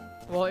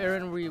 Well,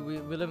 Aaron, we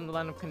live in the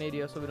land of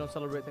Canada, so we don't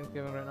celebrate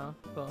Thanksgiving right now.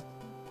 So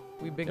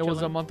we big. It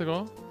was a chillin'. month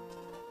ago.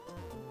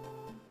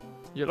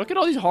 Yeah, look at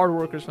all these hard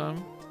workers,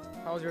 fam.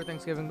 How was your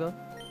Thanksgiving though?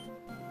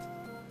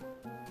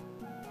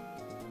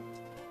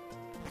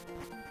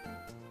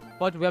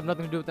 But we have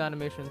nothing to do with the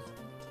animations.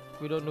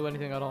 We don't do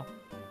anything at all.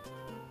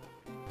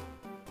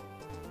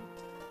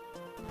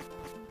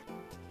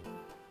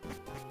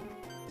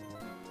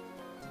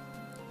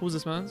 Who's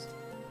this man's?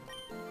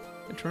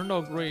 It turned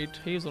out great.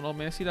 Hazelnut,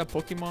 may I see that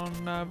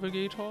Pokemon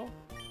Navigator?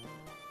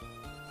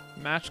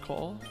 Match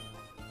call.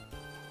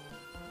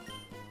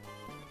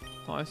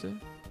 Oh, I see.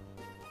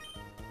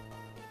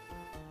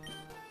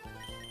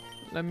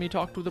 Let me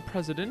talk to the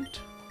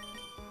president.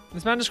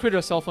 This man just created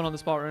a cell phone on the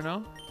spot right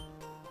now.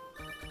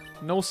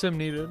 No SIM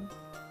needed.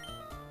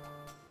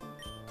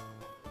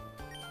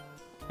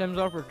 Sims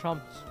are for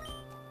Trumps.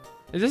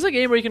 Is this a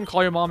game where you can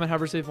call your mom and have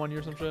her save money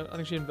or some shit? I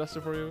think she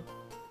invested for you.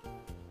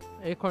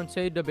 Acorn,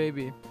 say the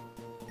baby.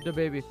 The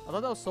baby. I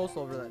thought that was Soul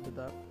Silver that did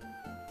that.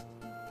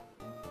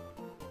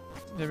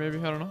 Yeah, maybe.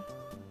 I don't know.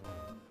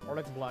 Or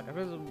like Black. I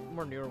think there's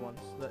more newer ones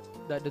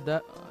that did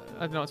that.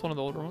 I don't know. It's one of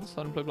the older ones.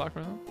 I didn't play Black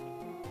right now.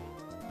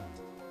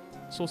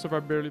 Soul Silver I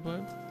barely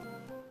played.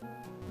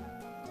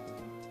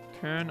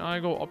 Can I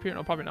go up here?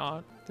 No, probably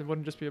not. There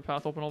wouldn't just be a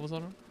path open all of a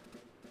sudden.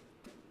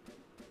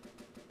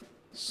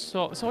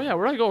 So yeah,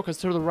 where'd I go? Because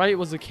to the right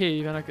was the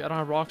cave, and I don't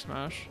have Rock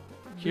Smash.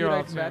 Here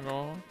I'll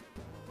go.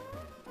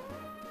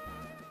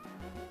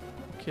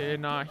 Okay,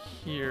 not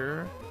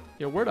here.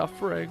 Yeah, where the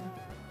frig?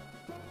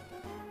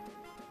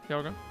 Yeah,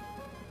 okay.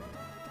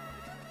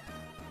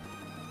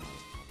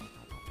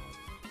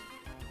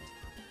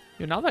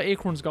 Yo, now that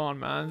Acorn's gone,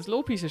 man, this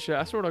little piece of shit,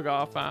 I swear to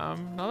God,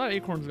 fam. Now that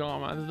Acorn's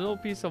gone, man, this little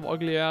piece of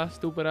ugly ass,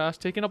 stupid ass,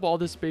 taking up all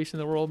this space in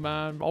the world,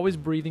 man. Always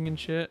breathing and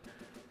shit.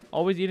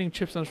 Always eating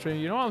chips on stream.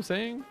 You know what I'm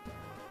saying?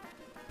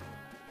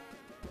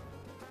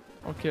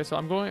 Okay, so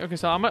I'm going. Okay,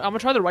 so I'm gonna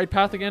try the right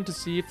path again to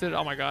see if there.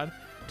 Oh my God,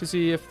 to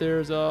see if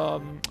there's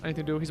anything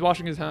to do. He's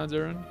washing his hands,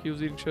 Aaron. He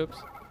was eating chips.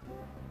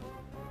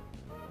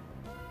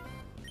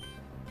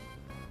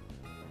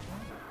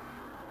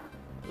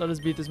 Let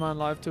us beat this man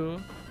live too.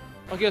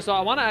 Okay, so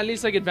I want to at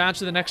least like advance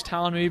to the next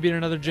town, maybe beat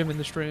another gym in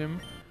the stream.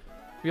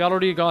 We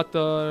already got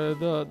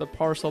the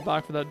parcel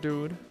back for that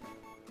dude.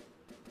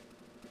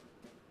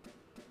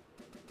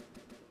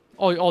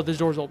 Oh, this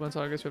door's open,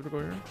 so I guess we have to go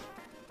here.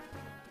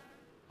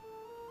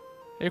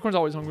 Acorn's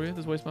always hungry,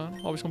 this waste man.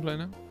 Always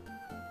complaining.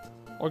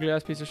 Ugly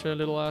ass piece of shit,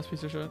 little ass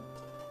piece of shit.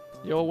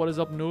 Yo, what is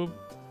up, noob?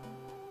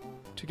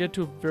 To get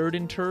to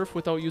Verdant Turf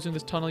without using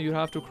this tunnel, you'd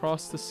have to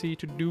cross the sea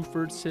to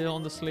Dewford, sail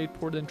on the Slate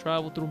Port, then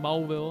travel through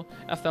Mauville.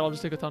 After that, I'll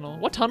just take a tunnel.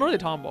 What tunnel are they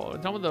talking about? Are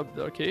they talking about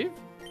the cave?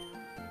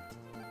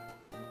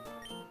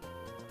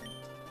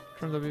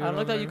 I don't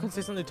like that you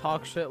consistently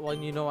talk shit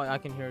when you know I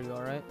can hear you,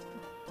 alright?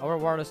 I wear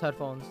wireless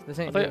headphones. This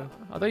ain't you.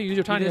 I thought you used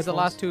your tiny headphones. The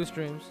last 2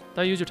 streams. I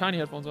thought you used your tiny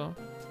headphones, though.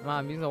 Man,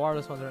 I'm using the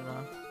wireless ones right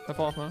now. F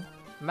off, man.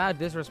 Mad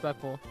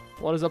disrespectful.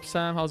 What is up,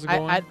 Sam? How's it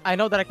going? I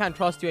know that I can't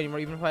trust you anymore,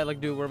 even if I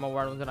like do wear my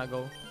wireless and I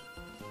go.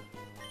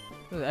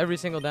 Every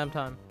single damn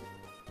time.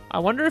 I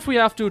wonder if we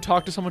have to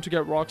talk to someone to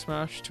get Rock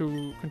Smash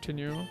to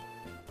continue.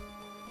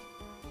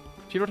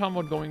 People are talking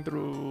about going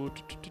through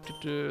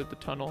the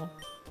tunnel.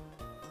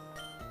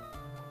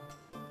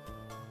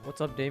 What's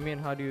up, Damien?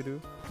 How do you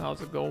do?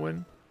 How's it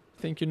going?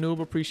 Thank you, noob.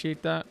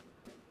 Appreciate that.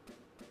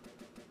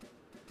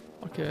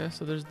 Okay,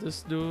 so there's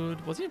this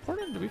dude. Was he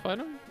important? Did we fight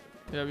him?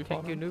 Yeah, we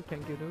fought him.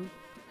 Thank you, noob.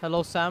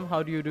 Hello, Sam.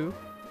 How do you do?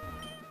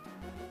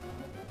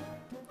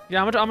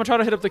 Yeah, I'm gonna try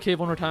to hit up the cave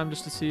one more time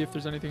just to see if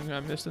there's anything I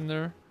missed in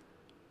there.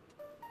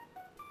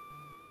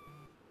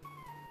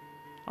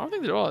 I don't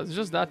think there was. It's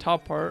just that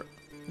top part.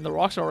 And the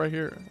rocks are right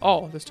here.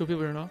 Oh, there's 2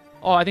 people here now.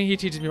 Oh, I think he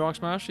teaches me Rock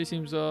Smash. He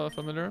seems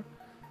familiar.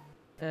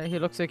 He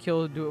looks like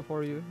he'll do it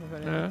for you. If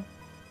anything. Yeah.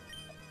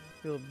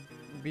 He'll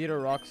beat a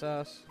rock's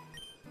ass.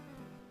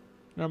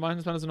 Never mind,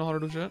 this man doesn't know how to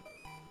do shit.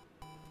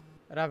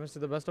 It happens to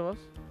the best of us.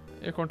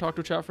 Acorn, talk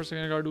to chat for a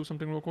second. I gotta do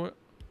something real quick.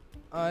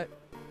 Alright.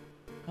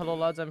 Hello,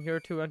 lads. I'm here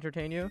to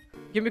entertain you.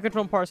 Give me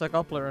control parsec.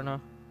 I'll play right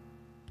now.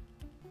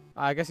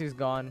 I guess he's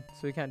gone,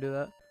 so we can't do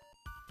that.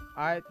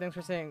 Alright, thanks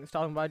for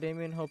stopping by,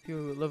 Damien. Hope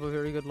you live a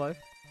very good life.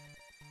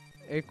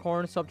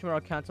 Acorn, sub to me,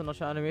 I'll cancel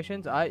nutshell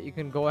animations. Alright, you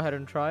can go ahead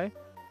and try.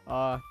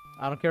 I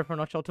don't care for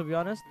nutshell, to be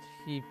honest.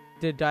 He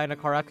did die in a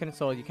car accident,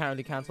 so you can't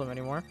really cancel him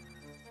anymore.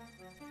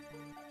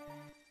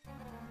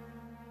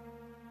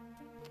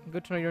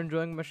 Good to know you're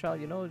enjoying Michelle,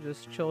 you know,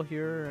 just chill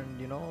here and,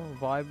 you know,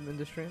 vibe in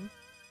the stream.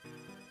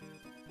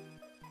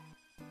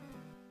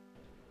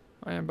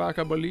 I am back,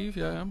 I believe.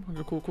 Yeah, I am.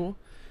 Okay, cool.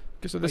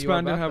 Okay, so this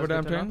man didn't have a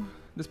damn thing.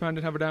 This man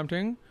didn't have a damn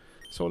thing.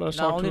 So let's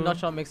talk to... Not only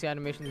nutshell makes the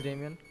animations,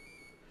 Damien.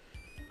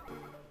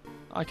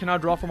 I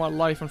cannot draw for my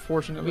life,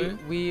 unfortunately.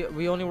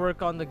 We only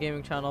work on the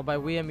gaming channel. By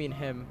we, I mean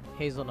him,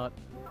 Hazelnut.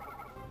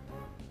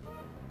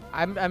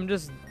 I'm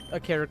just a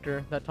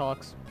character that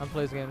talks and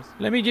plays games.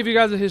 Let me give you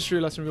guys a history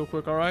lesson real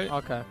quick, alright?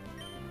 Okay.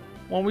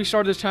 When we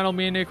started this channel,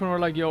 me and Acorn were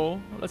like,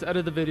 yo, let's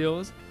edit the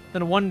videos.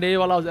 Then one day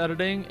while I was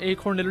editing,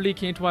 Acorn literally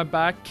came to my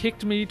back,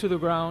 kicked me to the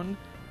ground,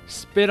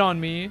 spit on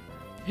me,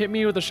 hit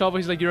me with a shovel.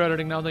 He's like, you're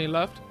editing now. Then he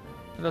left.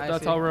 And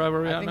that's how we're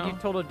I at think now. you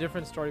told a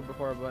different story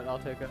before, but I'll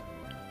take it.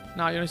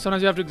 Nah, you know,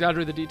 sometimes you have to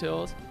exaggerate the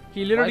details.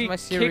 He literally my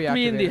kicked Siri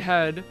me in the activated?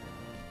 head.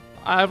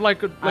 I have like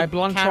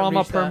blunt can't trauma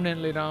reach that.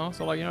 permanently now.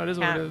 So like, you know, it is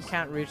what it is.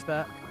 Can't reach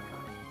that.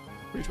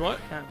 Reach what?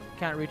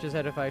 Can't reach his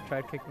head if I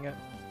tried kicking it.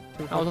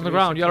 I was on the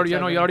ground. You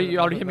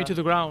already hit me to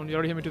the ground. You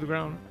already hit me to the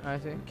ground. I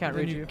see. Can't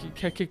reach you.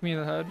 Kick me in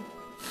the head.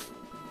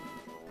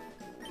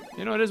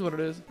 You know, it is what it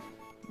is.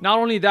 Not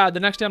only that, the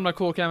next day I'm like,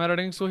 cool, okay, I'm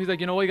editing. So he's like,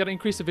 you know what, you gotta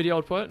increase the video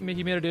output.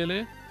 He made it daily.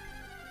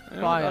 You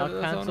know, Fine,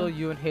 I'll cancel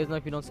you and Hazelnut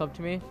if you don't sub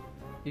to me.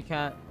 You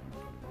can't.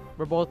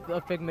 We're both a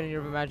figment in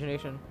your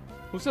imagination.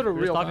 Who said a You're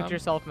real just talking to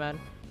yourself, man.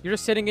 You're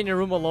just sitting in your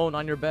room alone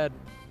on your bed.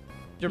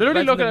 Your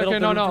literally bed's look in the at it. middle Okay,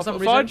 of the no, room for some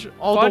Fudge. reason.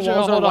 All the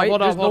walls are white.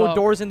 There's no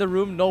doors in the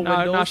room, no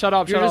windows. Nah, shut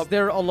up, You're shut just up.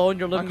 there alone.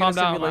 You're living in a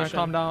simulation. Man,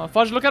 calm down.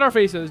 Fudge, look at our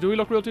faces. Do we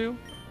look real to you?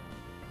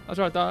 That's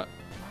what I thought.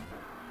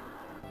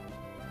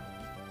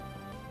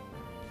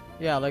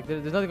 Yeah, like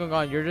there's nothing going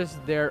on. You're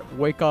just there.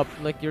 Wake up.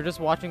 Like you're just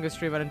watching the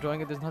stream and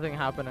enjoying it. There's nothing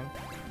happening.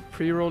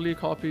 Pre-rolly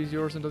copies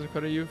yours and doesn't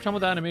credit you. Some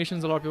of the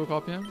animations, a lot of people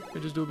copy him. They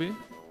just do be.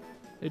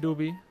 They do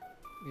be.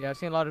 Yeah, I've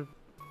seen a lot of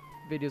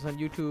videos on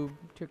YouTube,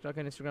 TikTok,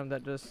 and Instagram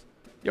that just.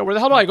 Yo, where the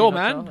hell do I go,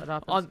 man?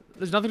 On,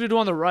 there's nothing to do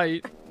on the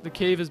right. The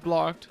cave is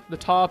blocked. The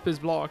top is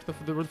blocked.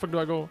 Where the fuck do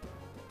I go?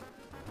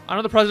 I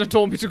know the president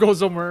told me to go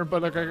somewhere,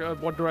 but like,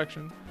 what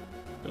direction?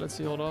 Okay, let's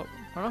see. Hold up.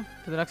 I don't know.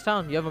 To the next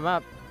town. You have a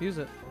map. Use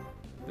it.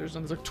 There's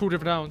like 2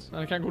 different towns, and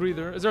I can't go to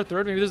either. Is there a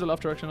third? Maybe there's a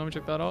left direction. Let me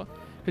check that out.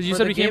 Because you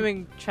said we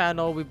gaming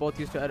channel, we both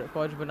used to edit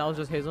Fudge, but now it's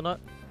just Hazelnut.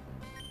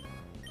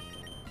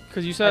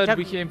 Because you said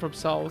we came from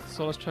south,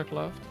 so let's check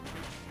left.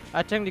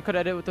 I technically could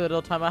edit with the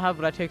little time I have,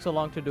 but I take so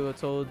long to do it,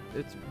 so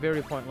it's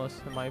very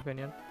pointless in my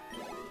opinion.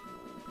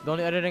 The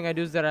only editing I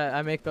do is that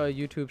I make a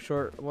YouTube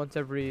short once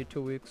every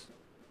 2 weeks,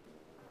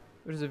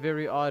 which is a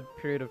very odd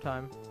period of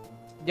time.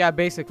 Yeah,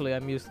 basically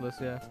I'm useless.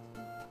 Yeah.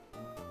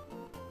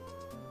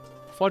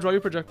 Fudge, why are you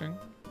projecting?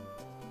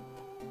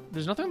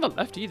 There's nothing on the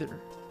left either.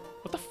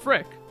 What the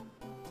frick?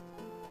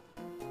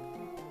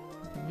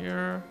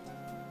 Here.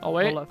 Oh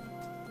wait.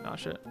 Oh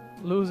shit.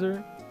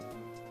 Loser.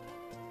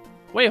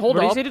 Wait, hold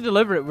up. Where do you say to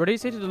deliver it? Where do you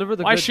say to deliver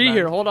the goods, Why is she man?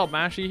 here? Hold up,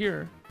 man. She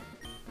here.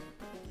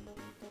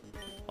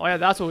 Oh yeah,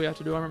 that's what we have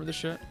to do. I remember this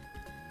shit.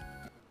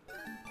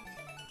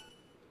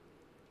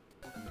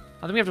 I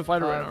think we have to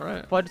fight her right now,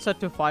 right? Fudge said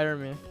to fire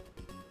me.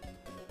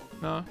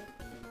 No.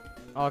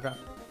 Oh, okay.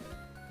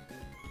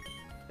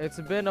 It's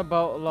been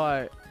about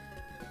like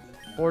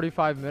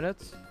 45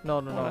 minutes.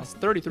 No. That's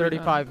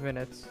 35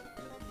 minutes.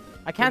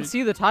 I can't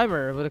see the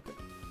timer, but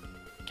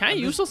can't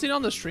you still see it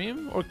on the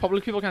stream, or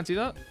public people can't see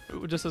that?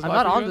 It just says I'm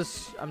not on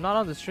this. I'm not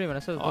on the stream, and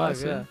it says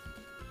live. Yeah.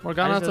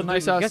 Morgana, that's a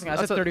nice ass. I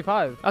said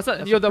 35. That's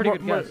a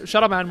yo.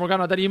 Shut up, man.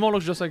 Morgana, that emo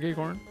looks just like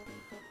Acorn.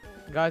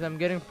 Guys, I'm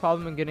getting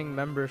problem in getting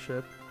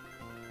membership.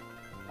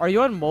 Are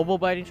you on mobile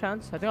by any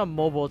chance? I think on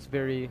mobile it's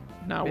very.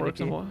 Nah, it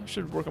works.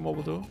 Should work on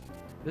mobile too.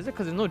 Is it?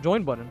 Because there's no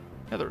join button.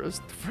 Yeah, there is.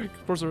 The frick.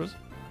 Of course there is.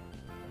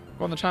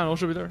 Go on the channel. It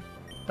should be there.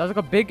 That's like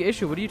a big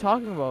issue. What are you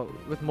talking about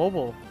with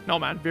mobile? No,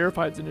 man.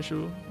 Verified's an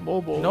issue.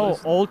 Mobile. No,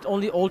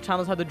 only old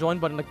channels have the join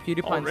button, like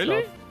PewDiePie and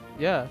really? stuff.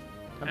 Yeah,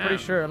 I'm pretty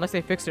sure, unless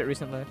they fixed it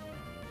recently.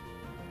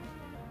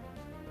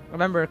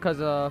 Remember,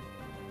 because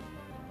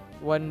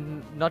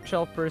when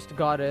Nutshell first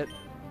got it,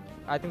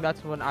 I think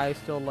that's when I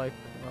still like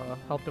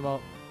helped him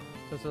out.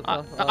 So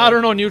I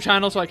don't know new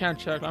channel, so I can't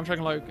check. I'm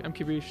checking like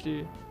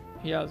MKBHD.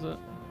 He has it.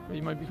 But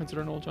you might be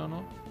considered an old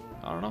channel.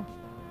 I don't know.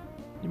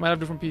 You might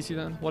have different PC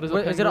then. What is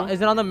it?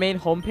 Is it on the main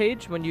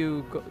homepage when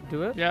you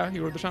do it? Yeah,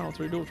 you go to the channel. That's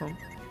where you do it from.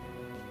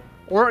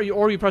 Or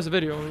you press a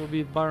video. It will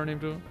be by our name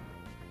too.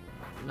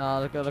 Nah,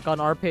 like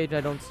on our page,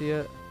 I don't see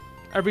it.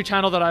 Every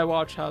channel that I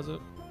watch has it.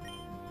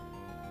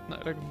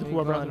 Like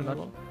whoever has it.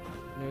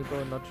 There you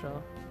go,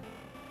 Nutshell.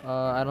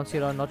 I don't see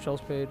it on Nutshell's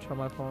page on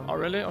my phone. Oh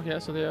really? Okay,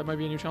 so there might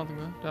be a new channel thing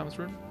then. Damn, it's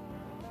rude.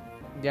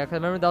 Yeah, cause I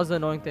remember that was the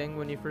annoying thing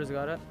when you first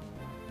got it.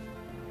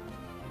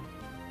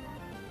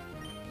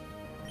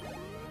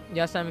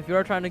 Yeah, Sam, if you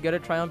are trying to get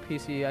it, try on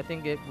PC. I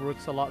think it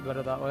works a lot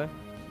better that way.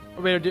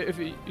 Wait, if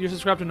you're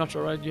subscribed to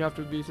Nutshell, right? You have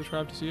to be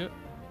subscribed to see it?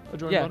 A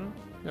join button?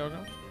 Yeah,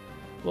 okay.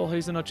 Will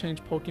Hazelnut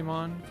change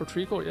Pokemon for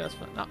Treecko? Yes,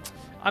 man. Nah,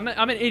 I'm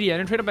an idiot. I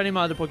didn't trade up any of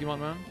my other Pokemon,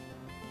 man.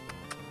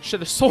 Shit,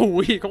 they're so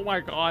weak. Oh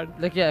my god.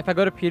 Like, yeah, if I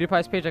go to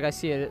PewDiePie's page, like, I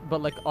see it.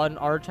 But, like, on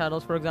our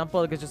channels, for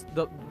example, like, it's just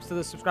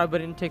the subscribe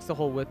button takes the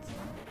whole width.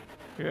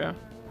 Yeah.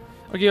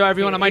 Okay,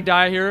 everyone, I might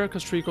die here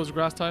because Treecko's a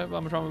grass type. I'm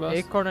gonna try my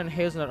best. Acorn and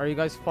Hazelnut, are you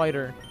guys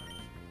fighter?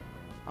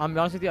 I'm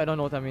honest with you, I don't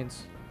know what that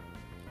means.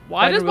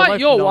 Why does my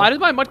why does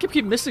my mudkip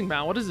keep missing,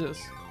 man? What is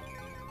this?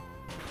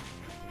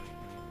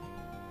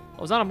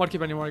 Oh, it's not a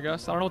mudkip anymore, I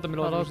guess. I don't know what the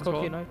middle of the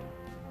called.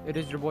 It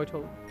is your boy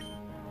Toad.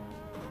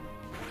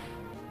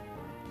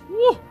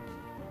 Woo!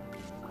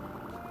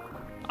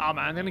 Ah,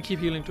 man, I'm gonna keep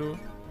healing too.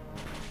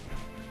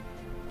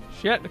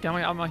 Shit, okay,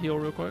 I'm gonna heal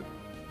real quick.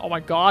 Oh my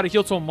god, he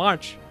healed so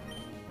much.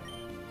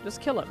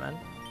 Just kill it, man.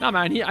 Nah,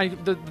 man,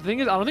 the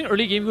thing is, I don't think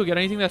early game you could get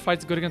anything that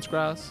fights good against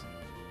grass.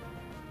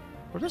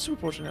 Where's that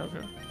super potion out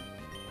here?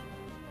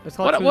 It's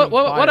called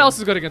What else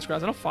is good against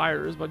grass? I know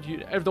fire is, but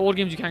if the old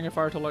games you can't get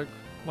fire till like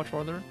much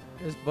farther.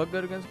 Is bug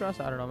good against grass?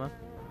 I don't know, man.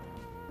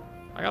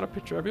 I got a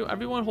picture.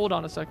 Everyone hold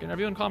on a second.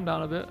 Everyone calm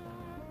down a bit.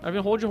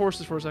 Everyone hold your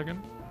horses for a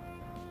second.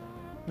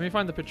 Let me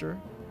find the picture.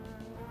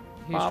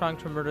 He's trying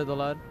to murder the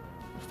lad.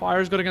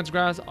 Fire is good against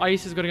grass.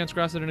 Ice is good against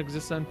grass that didn't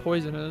exist then.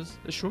 Poison is.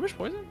 Is Shroomish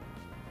poison?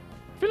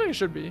 I feel like it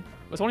should be.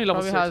 But it's only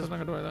level 6. Has so it's not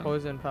gonna do anything.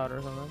 poison powder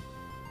or something.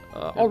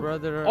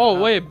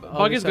 Wait.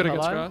 Bug is good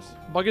against grass.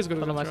 Bug is good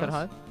against grass. I said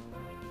hi.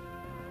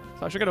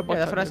 So I should get a bug.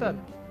 Yeah, that's what I said.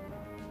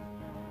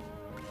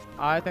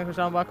 Alright, thanks for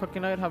stopping by Cookie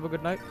Night. Have a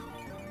good night.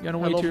 You gonna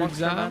wait to your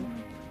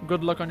exam?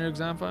 Good luck on your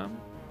exam, fam.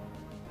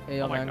 Hey,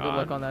 yo, man, good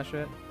luck on that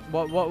shit.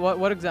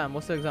 What exam?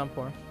 What's the exam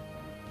for?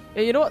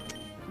 Hey, you know what?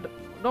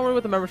 Don't worry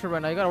about the membership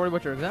right now. You gotta worry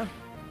about your exam.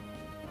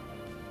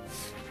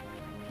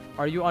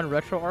 Are you on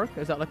RetroArch?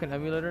 Is that like an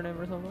emulator name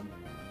or something?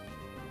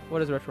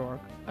 What is RetroArch?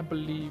 I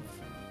believe.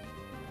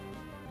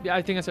 Yeah,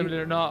 I think it's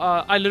emulator. No,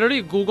 I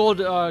literally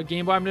googled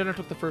Game Boy emulator.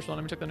 Took the first one.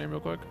 Let me check the name real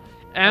quick.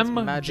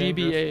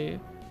 MGBA.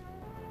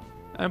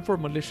 M for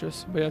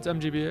malicious, but yeah, it's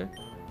MGBA.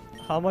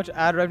 How much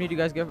ad revenue do you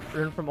guys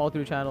earn from all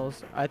 3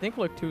 channels? I think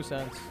like 2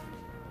 cents.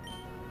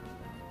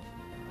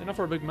 Enough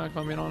for a Big Mac, if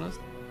I'm being honest.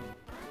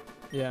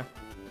 Yeah.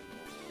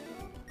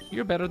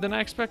 You're better than I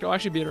expect. Oh,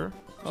 actually better.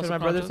 Should my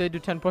brother say do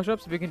 10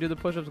 push-ups? If you can do the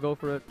push-ups, go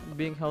for it.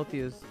 Being healthy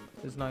is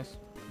nice.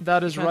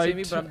 That is you can't right. See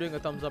me, but I'm doing a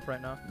thumbs up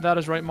right now. That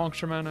is right,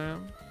 Monster Man. I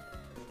am.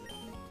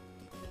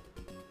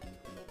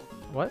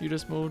 What? You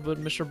just moved, but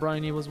Mr.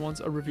 Briney was once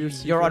a review.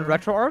 You're on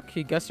RetroArch?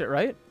 He guessed it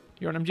right?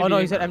 You're on MGBA. Oh no,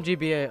 he said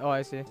MGBA. Oh,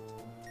 I see.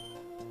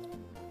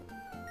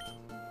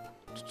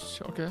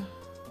 Okay.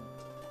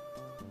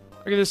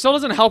 Okay, this still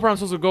doesn't help where I'm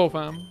supposed to go,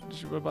 fam.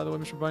 By the way,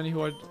 Mr. Briney,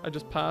 who I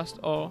just passed,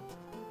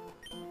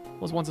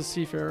 was once a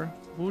seafarer.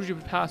 Who did you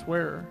pass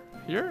where?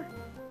 Here?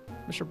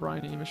 Mr.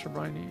 Briney, Mr.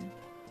 Briney.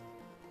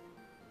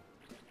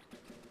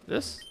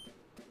 This?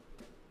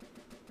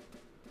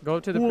 Go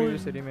to the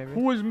previous city, maybe.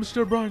 Who is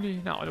Mr.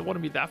 Briney? No, it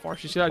wouldn't be that far.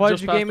 She said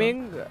Pudge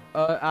Gaming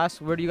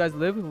asked, where do you guys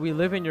live? We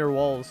live in your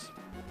walls.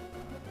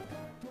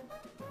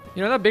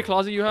 You know that big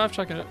closet you have?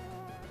 Checking it.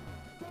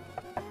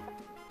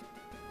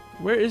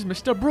 Where is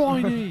Mr.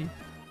 Briney?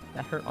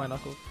 That hurt my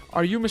knuckles.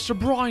 Are you Mr.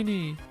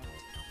 Briney?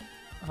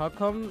 How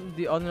come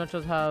the other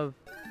nachos have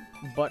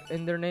butt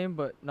in their name,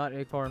 but not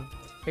Acorn?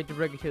 Hate to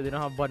break it to you, they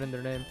don't have butt in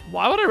their name.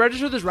 Why would I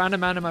register this random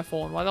man in my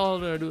phone? Why the hell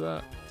did I do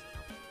that?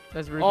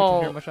 That's very good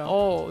to hear, Michelle.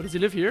 Oh, does he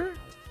live here?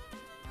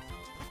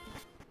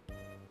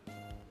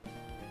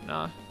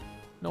 Nah.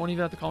 No one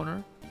even at the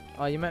counter.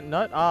 Oh, you meant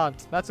nut? Ah,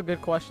 that's a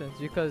good question.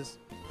 Because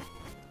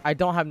I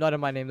don't have nut in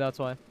my name, that's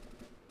why.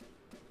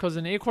 Because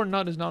an acorn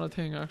nut is not a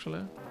thing,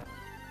 actually.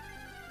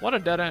 What a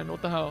dead end.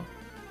 What the hell?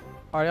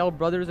 Are y'all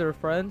brothers or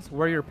friends?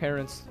 We're your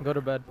parents. Go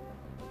to bed.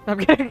 I'm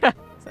kidding.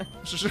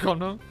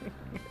 No.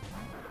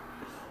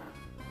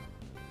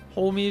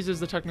 Homies is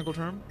the technical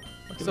term.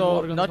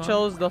 So,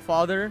 Nutshell's the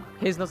father.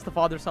 Hazelnut's the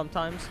father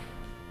sometimes.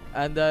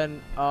 And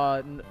then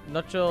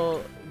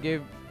Nutshell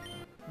gave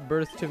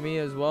birth to me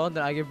as well. And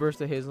then I gave birth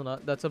to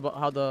Hazelnut. That's about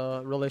how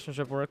the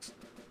relationship works.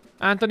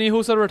 Anthony,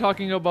 who said we're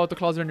talking about the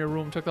closet in your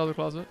room? Check the other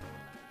closet.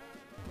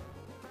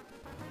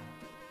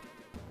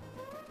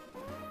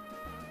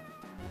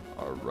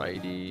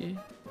 Alrighty.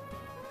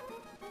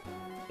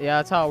 Yeah,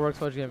 that's how it works,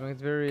 Fudge Gaming.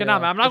 It's very. Okay, nah,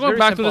 man. I'm not going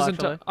back to this.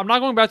 I'm not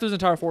going back to this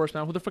entire forest,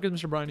 man. Who the frick is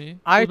Mr. Briney?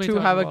 I too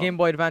have a Game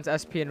Boy Advance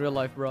SP in real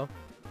life, bro.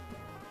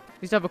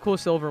 Used to have a cool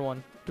silver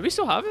one. Do we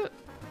still have it?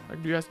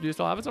 Like, do you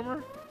still have it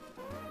somewhere?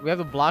 We have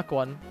a black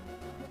one.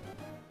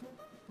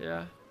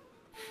 Yeah.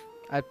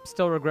 I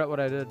still regret what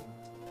I did.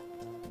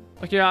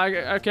 Okay,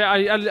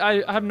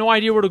 I have no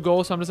idea where to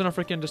go, so I'm just gonna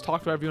freaking just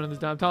talk to everyone in this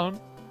damn town.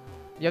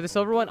 You have the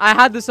silver one? I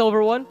had the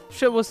silver one.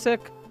 Shit was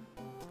sick.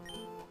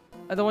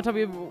 And then one time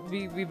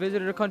we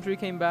visited a country,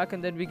 came back,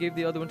 and then we gave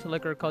the other one to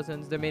like our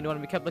cousins. The main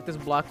one. We kept like this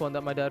black one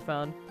that my dad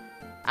found.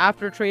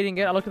 After trading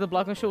it, I looked at the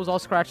black one. Shit was all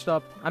scratched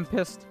up. I'm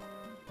pissed.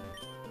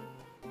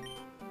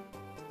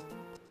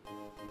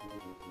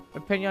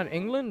 Opinion on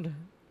England?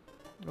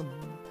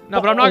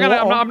 No, but I'm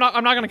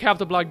not gonna cap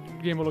the black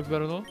Game Boy looks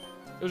better though.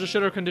 It was a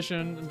shitter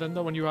condition than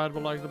the one you had,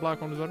 but like the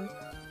black one is better.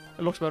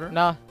 It looks better.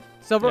 Nah.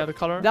 Silver. Yeah, the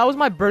color. That was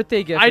my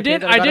birthday gift. I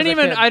didn't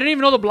even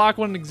know the black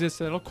one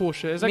existed. It looked cool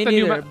shit. It's like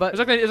Me neither, but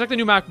it's like the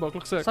new MacBook.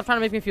 Looks sick. Stop trying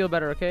to make me feel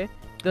better, okay?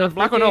 The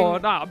black one, no,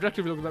 nah,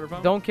 objectively looks better,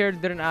 fam. Don't care,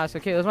 didn't ask.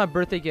 Okay, that was my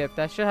birthday gift.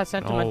 That shit has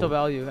sentimental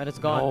value, and it's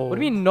gone. No. What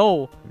do you mean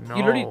no? No.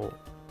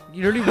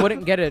 You literally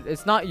wouldn't get it.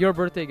 It's not your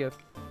birthday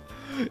gift.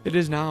 It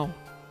is now.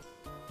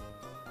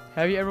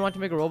 Have you ever wanted to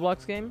make a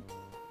Roblox game?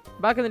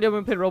 Back in the day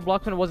when we played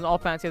Roblox, when it wasn't all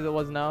fancy as it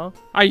was now.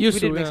 I used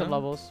to. We did make some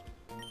levels.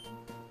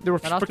 They were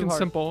freaking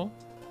simple.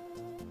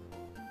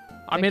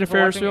 I made a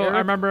Ferris wheel. I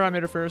remember I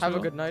made a Ferris wheel. Have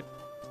a good night.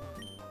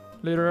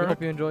 Later. I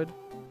hope you enjoyed.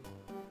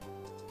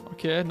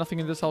 Okay, nothing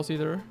in this house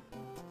either.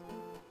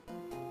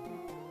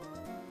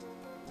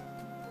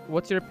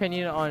 What's your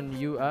opinion on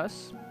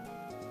US?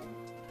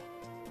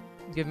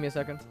 Give me a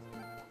second.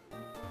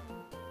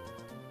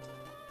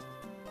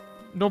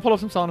 Don't pull up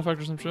some sound effect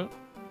or some shit.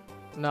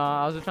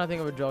 Nah, I was just trying to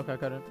think of a joke. I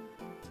couldn't.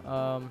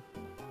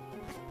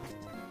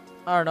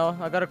 I don't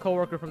know. I got a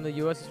coworker from the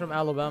U.S. He's from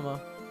Alabama.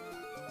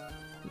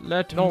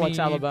 Let No one me likes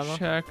Alabama.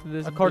 check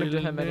this. According to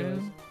him,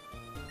 anyways.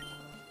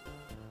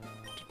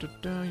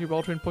 You're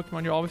well trained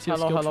Pokemon. You're obviously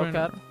Hello, a skill hello,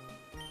 trainer. cat.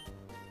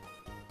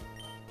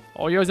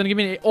 Oh, you guys gonna give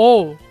me an A.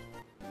 Oh,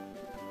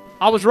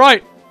 I was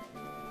right.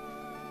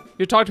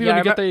 You talk to people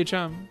Yeah, to get the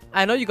HM.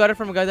 I know you got it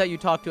from a guy that you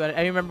talked to.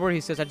 I remember where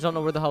he says. I just don't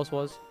know where the house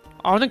was.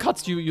 I don't think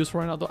cuts you useful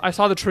right now though. I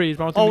saw the trees,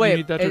 but I don't think Oh you wait,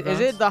 need that to is advance.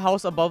 it the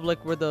house above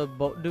like where the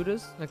boat dude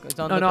is? Like it's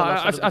on No, like, no, the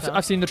left side of the town?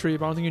 I've seen the tree,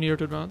 but I don't think you need her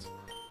to advance.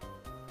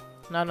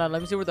 No,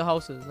 let me see where the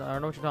house is. I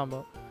don't know what you're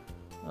talking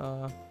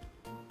about.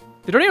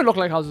 They don't even look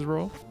like houses,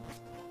 bro.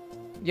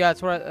 Yeah,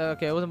 it's where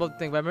okay, it wasn't about the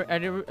thing, but I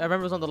remember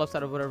it was on the left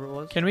side of whatever it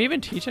was. Can we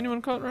even teach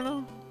anyone cut right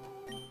now?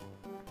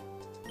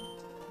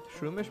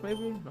 Shroomish,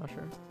 maybe? Not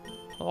sure.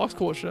 That looks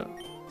cool as shit.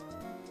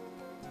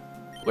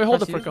 Wait, hold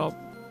the Press frick up.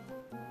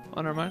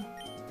 Oh, never mind.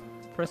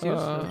 Press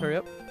use. Hurry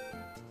up.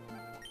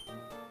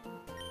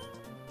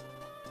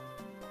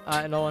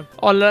 No one.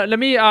 Oh, let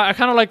me. I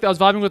kind of like. I was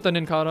vibing with the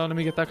Ninkata. Let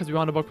me get that because we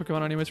want to bug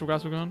Pokemon anyways for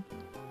Grass Pokemon.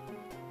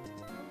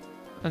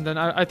 And then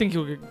I think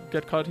he'll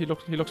get cut. He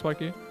looks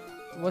spiky.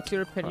 What's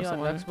your opinion on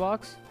Personally.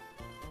 Xbox?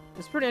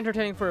 It's pretty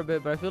entertaining for a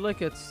bit, but I feel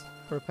like it's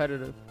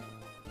repetitive.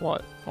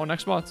 What? Oh,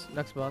 next spots.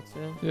 Xbox,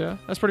 yeah. Yeah,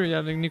 that's pretty. Yeah,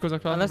 I think Nico's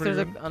next spot. Unless there's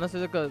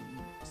like a.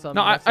 Some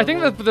No, I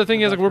think that the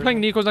thing is like we're playing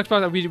version. Nico's next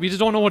spot. We just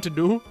don't know what to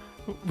do.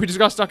 We just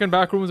got stuck in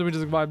back rooms and we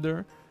just vibed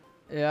there.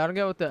 Yeah, I don't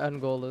get what the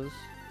end goal is.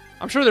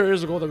 I'm sure there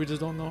is a goal that we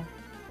just don't know.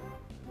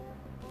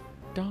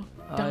 You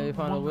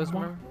found a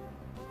Whismer.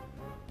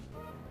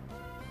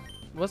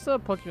 What's the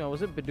Pokemon?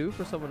 Was it Bidoof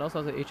or someone else? I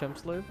was an HM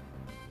slave.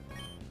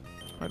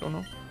 I don't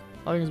know.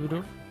 I think it's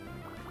Bidoof.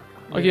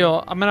 Okay,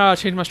 yo, I'm gonna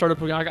change my starter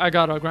Pokemon. I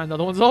gotta grind the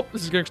other ones up.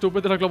 This is getting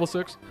stupid. They're like level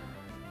 6.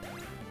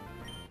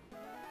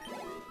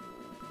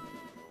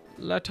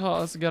 Let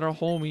us get our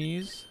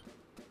homies.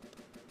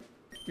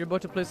 You're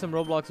about to play some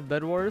Roblox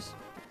Bed Wars?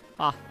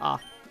 Ah.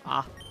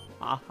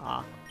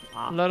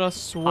 Let us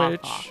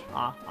switch.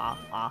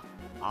 I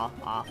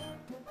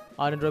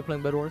enjoy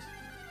playing Bed Wars.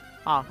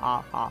 I'm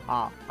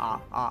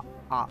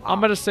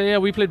gonna say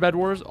we played Bed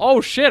Wars.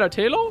 Oh shit, a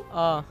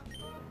Talo?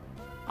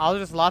 I was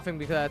just laughing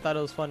because I thought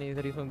it was funny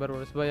that he's playing Bed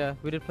Wars. But yeah,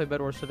 we did play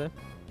Bed Wars today.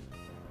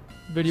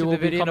 Video will the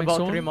be video in coming about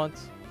soon. 3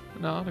 months.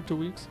 No, like 2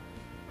 weeks.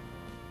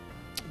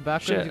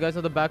 Backrooms, Shit. you guys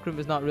know the backroom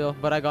is not real,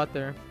 but I got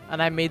there.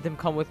 And I made them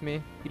come with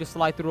me. You just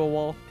slide through a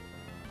wall.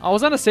 I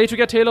was gonna say to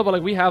get Talo, but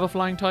like we have a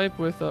flying type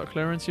with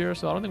clearance here,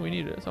 so I don't think we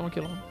need it. So I'm gonna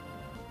kill him.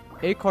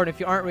 Acorn, if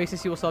you aren't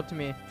racist, you will sub to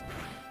me.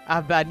 I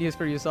have bad news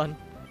for you, son.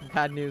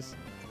 Bad news.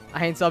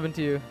 I ain't subbing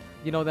to you.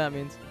 You know what that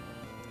means.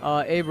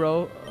 Hey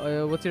bro,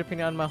 what's your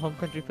opinion on my home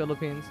country,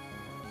 Philippines?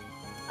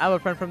 I have a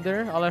friend from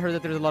there. All I heard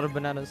that there's a lot of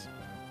bananas.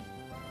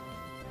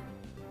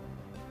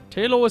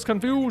 Talo is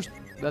confused.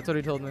 That's what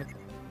he told me.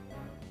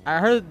 I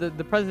heard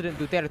the president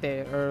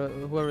Duterte, or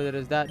whoever that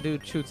is, that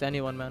dude shoots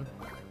anyone, man.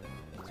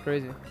 It's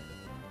crazy.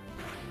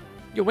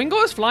 Yo, Wingo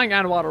is flying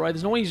and water, right?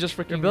 There's no way he's just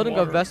freaking You're building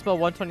water. a Vespa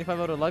 125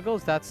 out of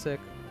Legos? That's sick.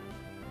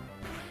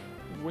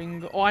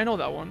 Wingo. Oh, I know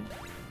that one.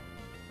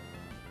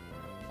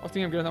 I was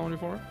thinking of getting that one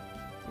before.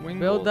 Wingo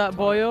Build that top.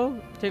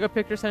 boyo. Take a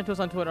picture, send it to us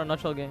on Twitter on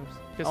Nutshell Games.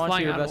 It's I want to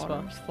see flying your and Vespa.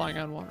 water. It's flying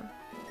and water.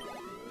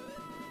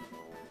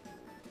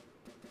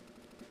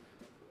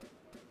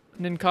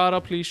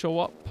 Ninkata, please show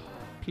up.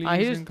 Please,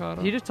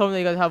 Ninkata. He just told me that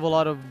you guys have a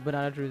lot of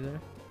banana trees there.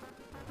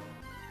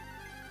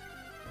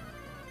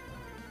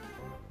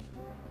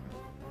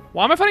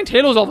 Why am I fighting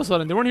Talos all of a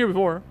sudden? They weren't here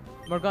before.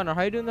 Morgana,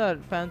 how you doing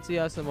that fancy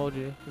ass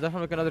emoji? Is that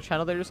from like another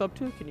channel that you're sub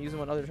to? Can you use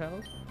them on other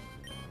channels?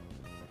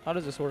 How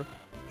does this work?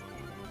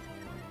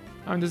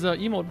 I mean, there's an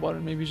emote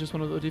button. Maybe it's just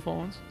one of the default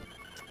ones.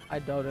 I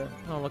doubt it.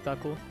 I don't look that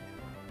cool.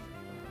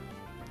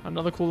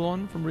 Another cool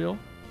one from Real.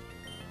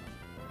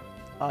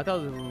 I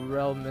thought it was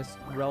Realm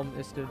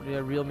Misted. Yeah,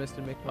 Real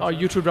Misted make more Oh,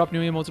 sense. YouTube dropped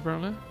new emotes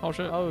apparently. Oh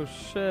shit. Oh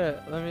shit.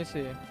 Let me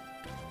see.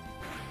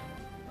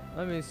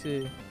 Let me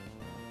see.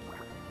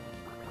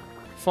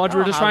 Fudge, I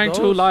we're don't just have trying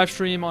to those. live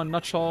stream on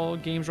Nutshell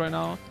Games right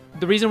now.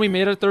 The reason we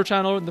made a third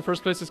channel in the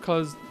first place is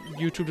because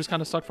YouTube just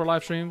kind of sucked for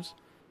live streams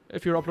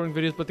if you're uploading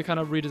videos, but they kind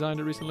of redesigned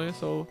it recently,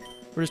 so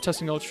we're just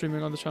testing out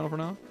streaming on this channel for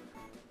now.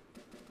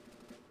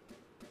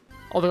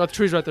 Oh, they got the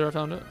trees right there. I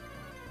found it.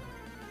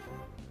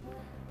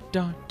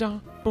 Dun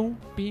dun boom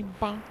beam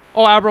bang.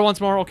 Oh, Abra once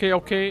more. Okay,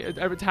 okay.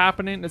 It's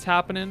happening. It's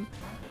happening.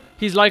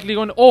 He's likely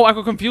going. Oh, I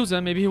could confuse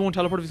him. Maybe he won't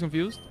teleport if he's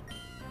confused.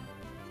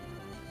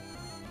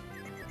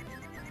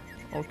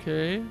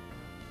 Okay.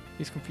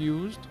 He's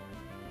confused.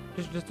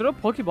 Just throw a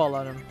Pokeball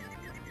at him.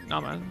 Nah,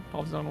 man.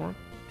 How does that work?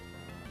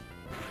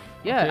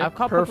 Yeah, Okay, I've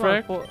caught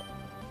perfect. Pokemon.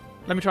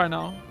 Let me try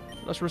now.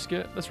 Let's risk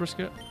it. Let's risk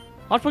it.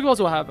 How much Pokeballs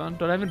do I have, man?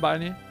 Don't I even buy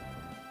any?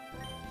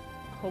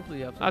 Hopefully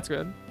you have some. That's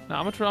good. Nah,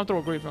 I'm gonna try. I'm throw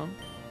a great from.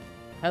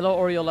 Hello,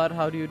 Oreo lad.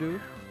 How do you do?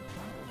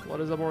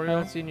 What is up, I Oreo?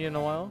 haven't seen you in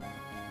a while.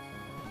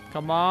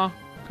 Come on.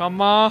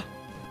 Come on.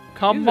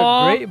 Come He's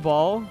on. a great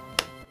ball.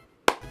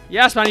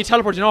 Yes, man. He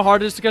teleports. You know how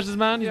hard it is to catch this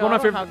man? He's Yeah, one I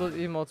of my don't favorite. have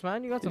those emotes,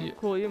 man. You got some Yeah.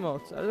 cool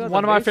emotes.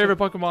 One of my favorite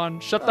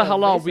Pokemon. Shut the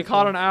hell up. We basic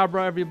caught an ones.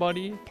 Abra,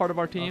 everybody. Part of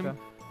our team. Okay.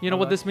 You know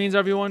what this means,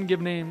 everyone?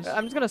 Give names.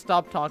 I'm just gonna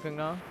stop talking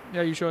now.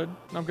 Yeah, you should.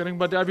 No, I'm kidding.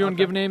 But everyone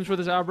give names for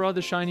this Abra,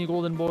 the shiny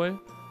golden boy.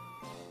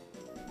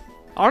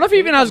 I don't know if he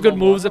even has good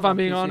moves, if I'm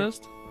being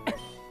honest.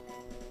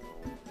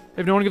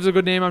 If no one gives a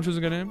good name, I'm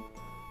choosing a good name.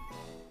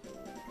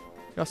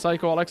 Got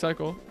Psycho. I like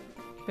Psycho.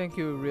 Thank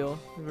you, Real.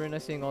 Very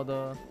nice seeing all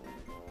the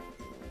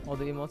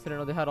emotes. I didn't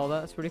know they had all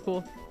that. It's pretty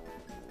cool.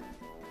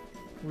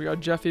 We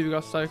got Jeffy. We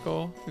got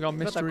Psycho. We got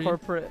Mystery. Got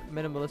that corporate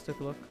minimalistic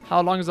look.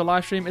 How long is the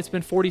live stream? It's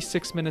been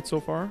 46 minutes so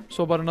far.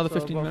 So about another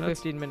 15 minutes.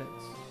 15 minutes.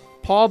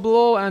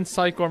 Pablo and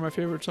Psycho are my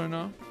favorites right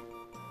now.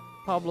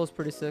 Pablo's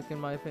pretty sick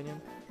in my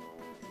opinion.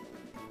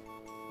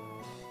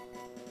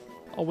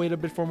 I'll wait a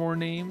bit for more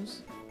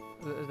names.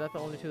 Is that the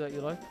only two that you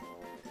like?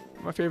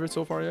 My favorite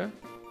so far, yeah.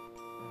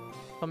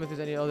 Tell me if there's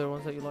any other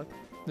ones that you like.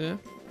 Yeah.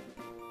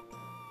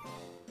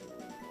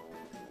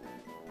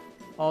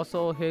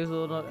 Also,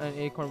 Hazelnut and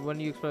Acorn, when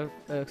do you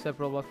accept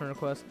Roblox friend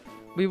requests?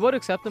 We would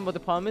accept them, but the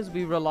problem is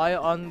we rely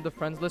on the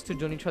friends list to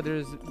join each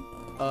other's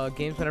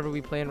games whenever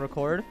we play and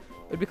record.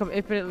 It'd become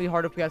infinitely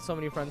harder if we had so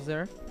many friends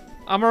there.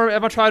 I'm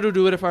gonna try to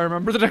do it if I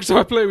remember the next time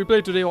I play. We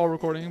play today while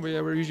recording, but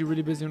yeah, we're usually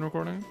really busy in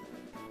recording.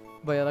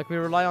 But yeah, like we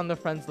rely on the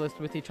friends list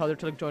with each other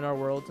to like join our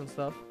worlds and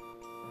stuff.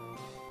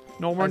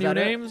 No more new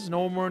names.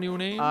 No more new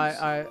names.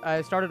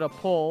 I started a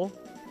poll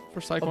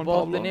for Psycho and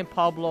Pablo. Pablo. The name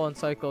Pablo and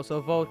Psycho.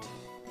 So vote.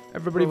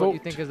 Everybody vote. What you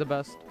think is the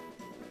best?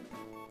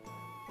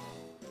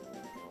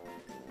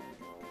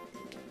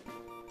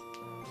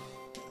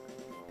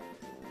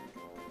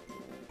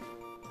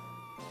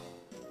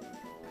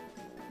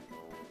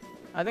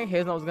 I think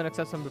Hazelnut was gonna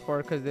accept some before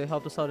because they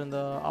helped us out in the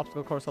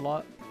obstacle course a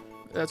lot.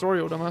 That's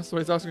Oreo, dumbass. That's what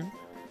he's asking.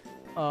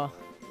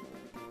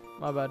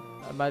 My bad.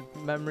 My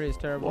memory is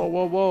terrible. Whoa,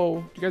 whoa,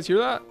 whoa. Do you guys hear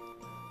that?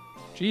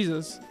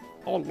 Jesus.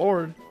 Oh,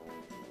 Lord.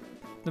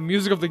 The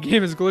music of the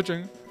game is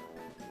glitching.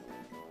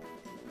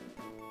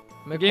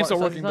 The game's not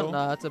working, though.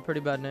 Nah, that's a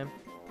pretty bad name.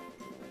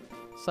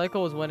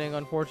 Psycho is winning,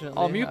 unfortunately.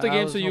 I'll mute the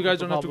game so you guys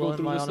don't have to go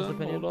through this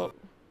then. Hold up.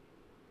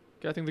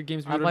 Okay, I think the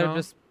game's muted now. I might have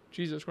just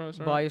Jesus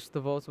Christ. biased the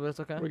votes, but it's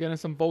okay. We're getting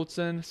some votes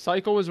in.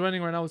 Psycho is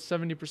winning right now with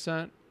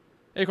 70%.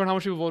 Acorn, how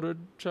much people voted?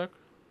 Check,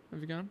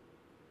 if you can.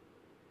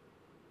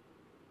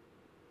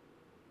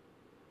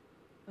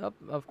 Yep,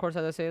 of course,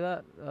 as I say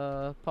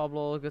that,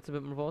 Pablo gets a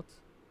bit more votes.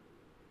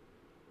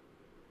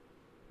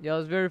 Yeah, it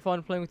was very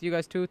fun playing with you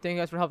guys too. Thank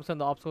you guys for helping us on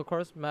the obstacle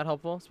course. Mad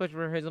helpful, especially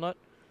for Hazelnut.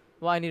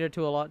 Well, I needed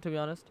to a lot, to be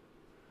honest.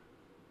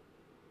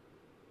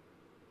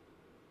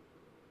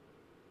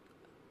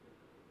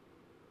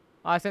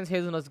 Since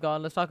Hazelnut's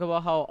gone, let's talk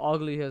about how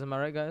ugly he is. Am I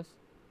right, guys?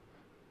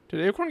 Did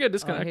Acorn get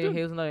disconnected?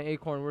 Hey, Hazelnut and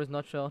Acorn, where's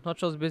Nutshell?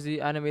 Nutshell's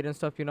busy animating and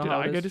stuff. You know how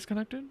it is. Did I get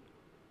disconnected?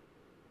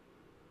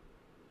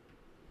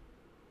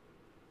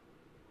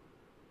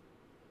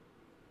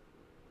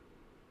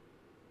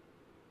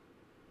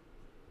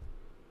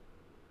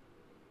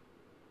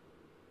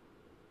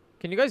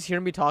 Can you guys hear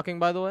me talking,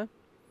 by the way?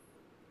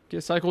 Okay,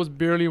 Psycho's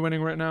barely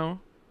winning right now.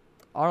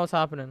 Arnold's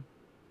happening.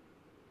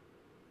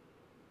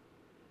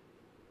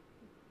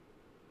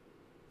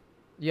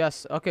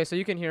 Yes, okay, so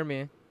you can hear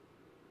me.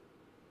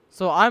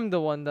 So I'm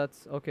the one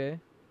that's okay.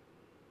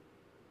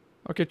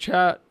 Okay,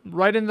 chat.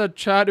 Write in the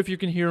chat if you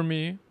can hear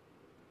me.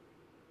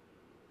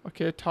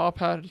 Okay, Top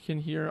Hat can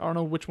hear. I don't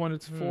know which one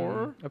it's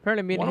for.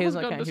 Apparently me and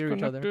Hazelnut can't hear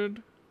each other.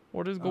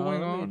 What is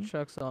going on? Let me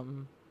check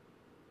something.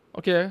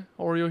 Okay,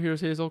 Oreo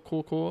hears Hazel.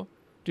 Cool, cool.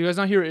 Do you guys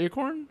not hear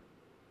Acorn?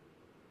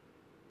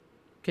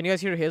 Can you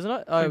guys hear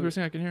Hazelnut? I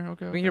can hear.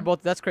 Okay. We can hear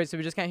both. That's great. So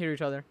we just can't hear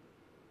each other.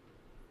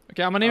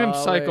 Okay, I'm gonna name him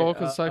Psycho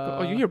because Psycho.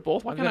 Oh, you hear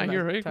both? Why can't I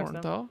hear Acorn?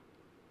 What the hell?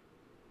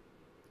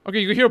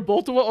 Okay, you can hear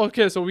both of us.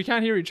 Okay, so we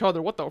can't hear each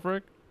other. What the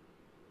frick?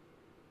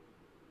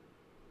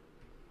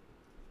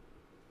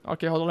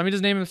 Okay, hold on. Let me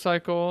just name him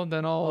Psycho.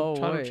 Then I'll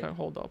try to check.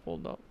 Hold up.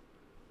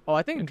 Oh,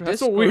 I think that's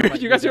so weird.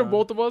 You guys hear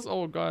both of us?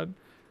 Oh god.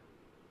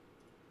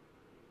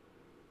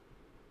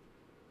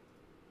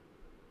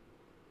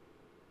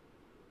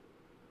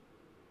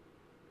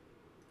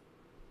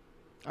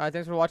 Alright,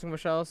 thanks for watching,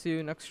 Michelle. See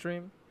you next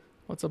stream.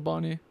 What's up,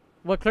 Bonnie?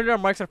 Well, clearly our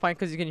mics are fine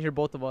because you can hear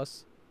both of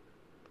us.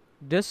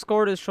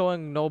 Discord is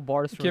showing no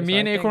bars. Okay, me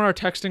and Acorn are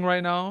texting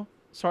right now.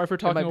 Sorry for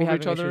talking over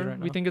each other.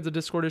 We think it's a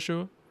Discord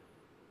issue.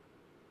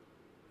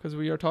 Because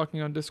we are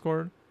talking on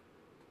Discord.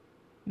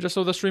 Just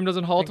so the stream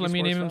doesn't halt, let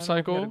me name him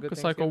Psycho. Because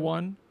Psycho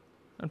won.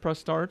 And press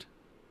start.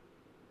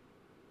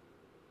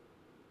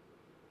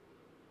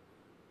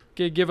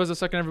 Okay, give us a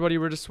second, everybody.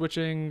 We're just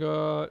switching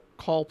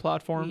call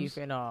platforms.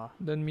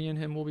 Then me and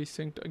him will be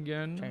synced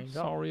again.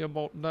 Sorry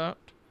about that.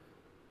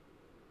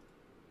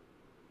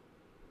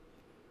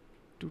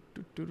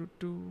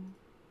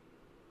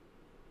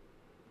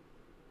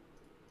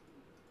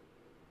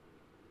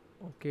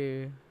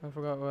 Okay, I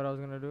forgot what I was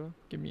gonna do.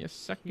 Give me a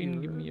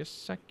second. Give me a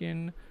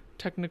second.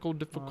 Technical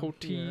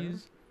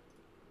difficulties.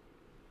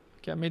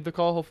 Okay, I made the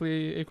call.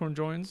 Hopefully Acorn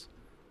joins.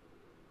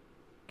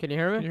 Can you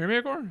hear me? Can you hear me,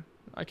 Acorn?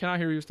 I cannot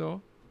hear you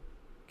still.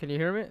 Can you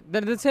hear me?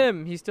 Then it's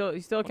him. He still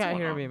can't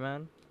hear me,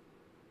 man.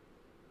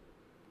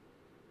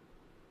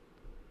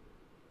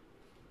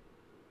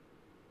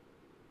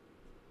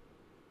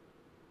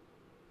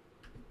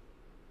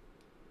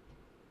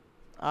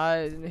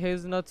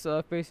 Hazelnut's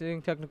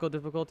facing technical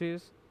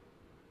difficulties.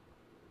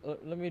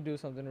 Let me do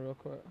something real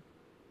quick.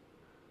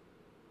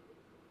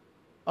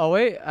 Oh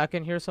wait, I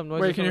can hear some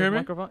noise. Wait, can you hear me?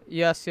 Microphone.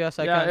 Yes, I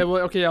can. Yeah,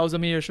 okay, yeah, it was a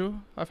me issue.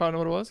 I found out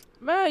what it was.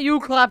 Man, you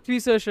clapped,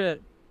 piece of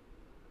shit.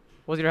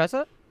 Was it your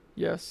headset?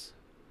 Yes.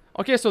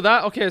 Okay, so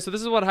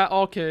this is what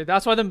okay,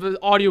 that's why the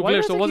audio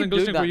glitched, so it wasn't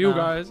glitching for you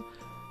guys.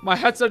 My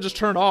headset just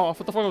turned off.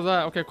 What the fuck was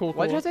that? Okay, cool.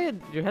 Why did you say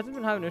your headset's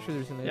been having issues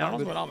recently? Yeah, I don't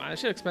know what's going on, man.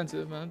 This shit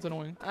expensive, man. It's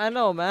annoying. I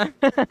know, man.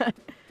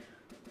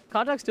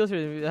 Contact Steel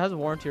Series, it has a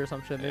warranty or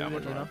some shit, maybe, Yeah, you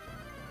know.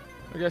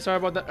 Okay, sorry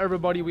about that,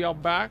 everybody. We are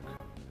back.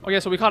 Okay,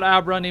 so we caught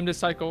Abra, named it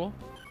Psycho.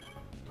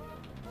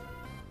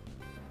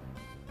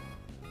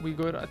 We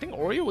good. I think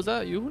Oreo, was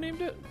that you who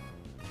named it?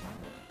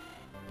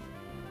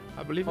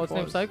 I believe it was.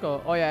 Named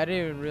Psycho. Oh yeah, I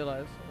didn't even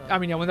realize. I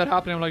mean, yeah, when that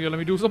happened, I'm like, yo, let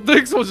me do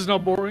something, so it's just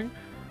not boring.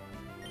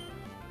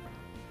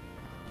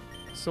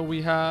 So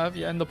we have,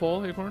 end the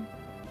poll, Acorn.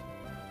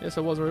 Yes,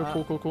 it was very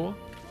cool.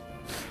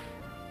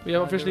 We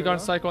have officially gotten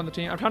Psycho on the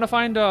team. I'm trying to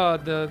find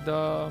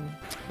the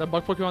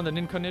bug Pokemon, the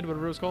Ninkanid,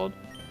 whatever it was called.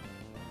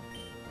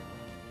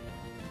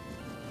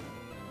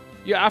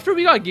 Yeah, after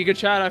we got Giga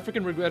Chad, I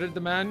freaking regretted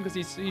the man because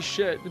he's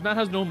shit. The man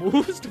has no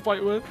moves to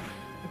fight with.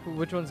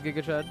 Which one's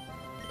Giga Chad?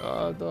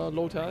 The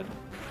Lotad.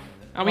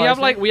 And we have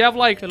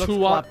like two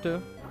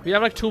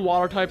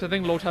water types. I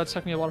think Lotad's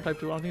technically a water type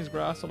too. I don't think it's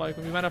grass, so like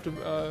we might have to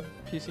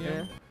PC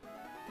him.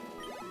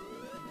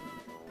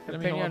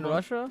 Opinion in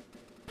Russia?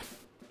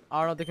 I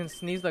don't know, they can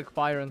sneeze like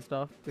fire and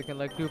stuff. They can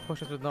like do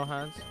push-ups with no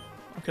hands.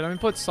 Okay, let me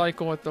put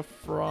Psycho at the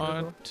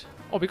front.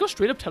 Oh, we go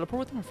straight up teleport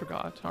with him? I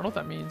forgot. I don't know what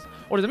that means.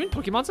 Oh, does that mean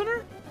Pokemon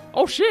Center?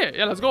 Oh shit,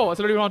 yeah, let's go. That's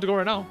literally where I want to go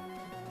right now.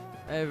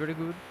 Hey, very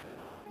good.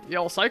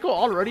 Yo, Psycho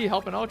already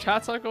helping out.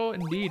 Chat Psycho,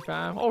 indeed,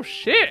 fam. Oh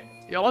shit.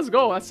 Yo, let's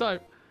go. That's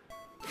type.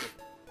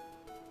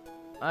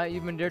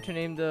 You've been dared to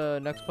name the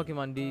next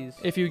Pokemon D's.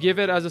 If you give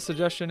it as a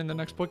suggestion in the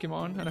next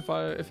Pokemon, and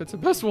if it's the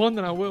best one,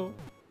 then I will.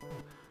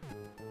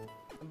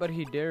 But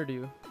he dared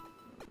you.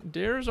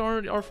 Dares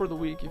are for the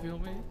weak, you feel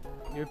me?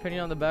 Your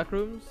opinion on the back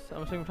rooms?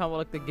 I'm assuming we're talking about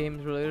like the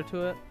games related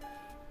to it.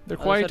 They're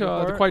quite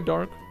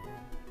dark.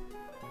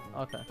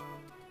 Okay.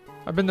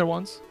 I've been there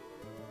once.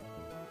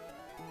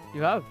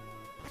 You have?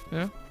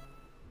 Yeah.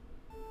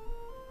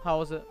 How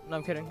was it? No,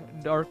 I'm kidding.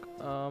 Dark.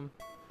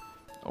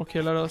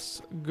 Okay, let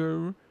us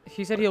go.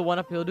 He said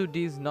he'll do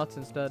D's nuts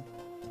instead.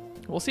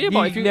 We'll see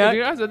about if you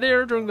guys are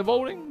there during the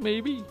voting.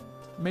 Maybe.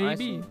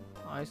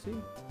 I see.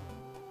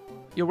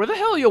 Yo, where the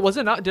hell? Yo, was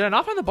it not? Did I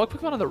not find the bug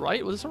Pokemon on the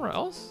right? Was it somewhere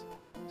else?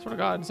 I swear to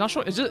God, it's not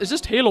showing. It's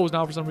just Halos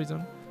now for some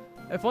reason.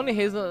 If only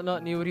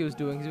Hazelnut knew what he was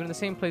doing. He's been in the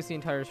same place the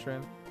entire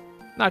stream.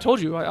 Nah, I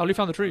told you. I already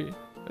found the tree.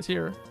 It's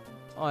here.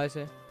 Oh, I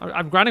see.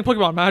 I'm grinding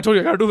Pokemon, man. I told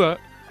you I gotta do that.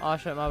 Oh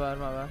shit, my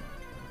bad.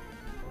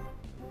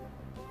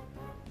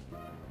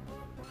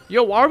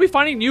 Yo, why are we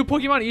finding new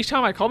Pokemon each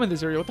time I come in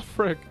this area? What the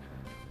frick?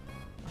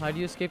 How do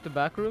you escape the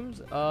back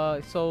rooms?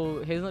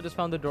 So Hazelnut just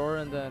found the door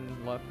and then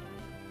left.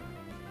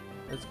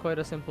 It's quite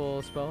a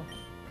simple spell.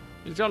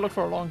 You just gotta look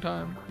for a long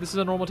time. This is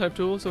a normal type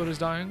tool, so it is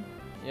dying.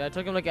 Yeah, it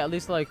took him like at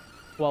least like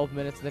 12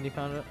 minutes, then he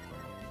found it.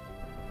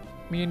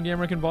 Me and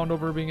Gamer can bond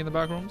over being in the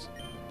back rooms.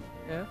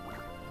 Yeah.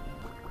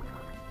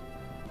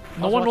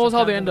 No one knows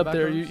how they end up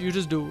there. You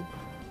just do.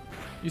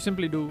 You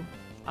simply do.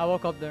 I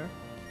woke up there.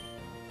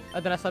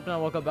 And then I slept and I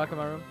woke up back in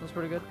my room. It was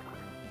pretty good.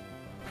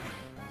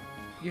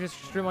 You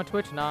just stream on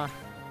Twitch? Nah.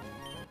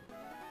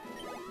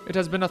 It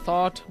has been a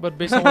thought, but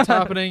based on what's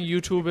happening,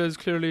 YouTube is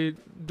clearly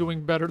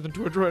doing better than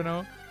Twitch right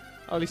now.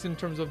 At least in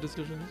terms of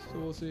decisions. So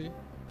we'll see.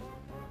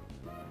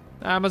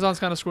 Amazon's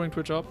kind of screwing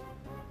Twitch up.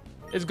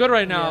 It's good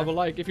right now, but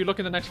like if you look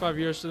in the next 5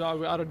 years,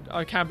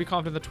 I can't be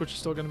confident that Twitch is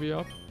still going to be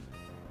up.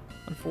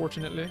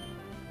 Unfortunately.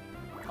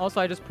 Also,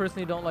 I just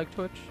personally don't like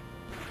Twitch.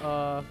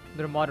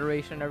 Their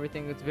moderation and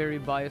everything, it's very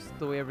biased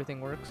the way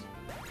everything works.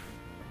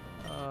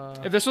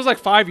 If this was like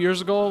 5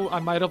 years ago,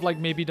 I might have like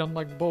maybe done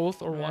like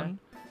both or one.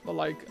 But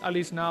like at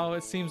least now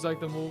it seems like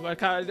the move. I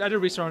did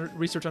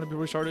research on it before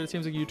we started. It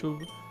seems like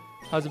YouTube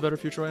has a better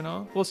future right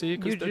now. We'll see.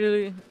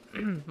 Usually,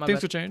 things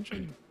could change.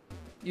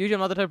 Usually I'm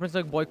not the type of person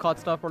to like boycott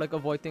stuff or like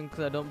avoid things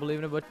because I don't believe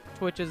in it. But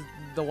Twitch is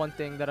the one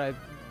thing that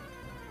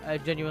I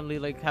genuinely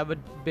like have a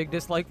big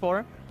dislike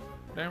for.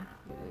 Damn.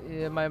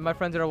 Yeah, my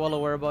friends are well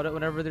aware about it.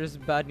 Whenever there's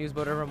bad news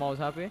about whatever, I'm always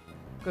happy.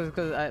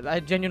 Because I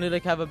genuinely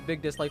like have a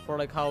big dislike for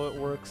like how it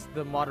works,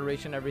 the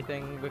moderation,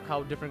 everything, like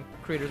how different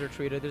creators are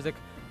treated. There's like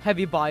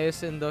heavy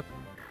bias in the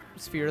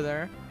sphere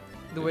there,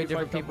 the way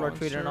different people are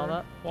treated and all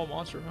that. What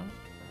monster, huh?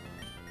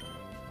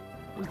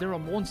 Is there a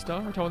monster?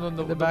 Are you talking about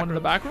the one in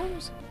the back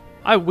rooms?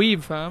 I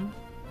weave, fam.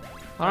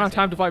 I don't have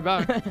time to fight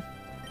back.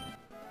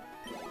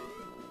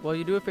 Well,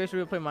 you do a face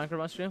reveal play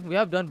Minecraft on stream. We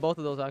have done both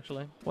of those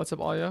actually. What's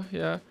up, Aya?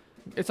 Yeah.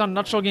 It's on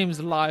Nutshell Games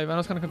Live. I know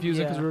it's kind of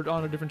confusing because we're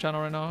on a different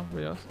channel right now.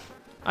 But yes.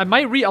 I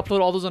might re-upload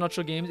all those on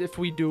Nutshell Games if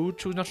we do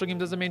choose Nutshell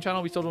Games as the main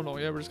channel. We still don't know.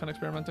 Yeah, we're just kind of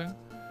experimenting.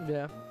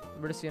 Yeah.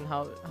 We're just seeing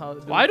how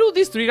Why do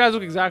these three guys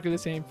look exactly the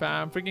same,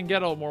 fam? Freaking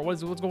get out more.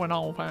 What's going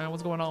on, fam?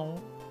 What's going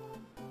on?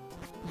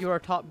 You are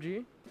top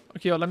G.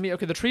 Okay, let me.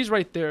 Okay, the tree's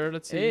right there.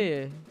 Let's see.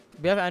 Hey,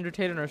 we have Andrew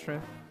Tate in our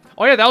stream.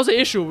 Oh yeah, that was the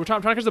issue. We're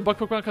trying to catch the bug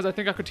Pokemon because I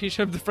think I could teach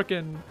him the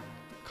freaking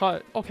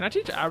cut. Oh, can I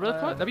teach Abra the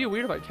cut? That'd be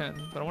weird if I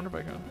can, but I wonder if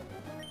I can.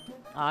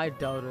 I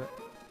doubt it.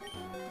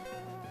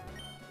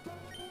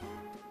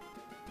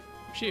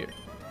 Shit.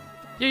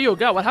 Yeah, yo,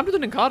 God, what happened to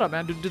the Ninkata,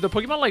 man? Did the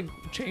Pokemon like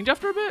change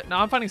after a bit?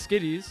 Now I'm finding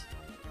Skitties.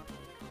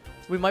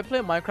 We might play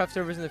Minecraft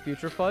servers in the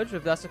future, Fudge.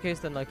 If that's the case,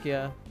 then like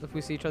yeah, if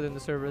we see each other in the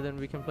server, then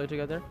we can play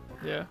together.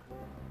 Yeah.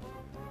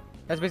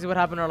 That's basically what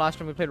happened our last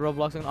time we played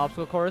Roblox in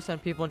Obstacle Course,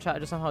 and people in chat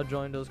just somehow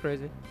joined. It was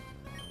crazy.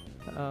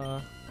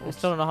 I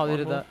still don't know how they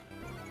did that.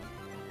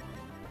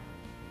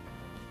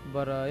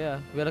 But yeah,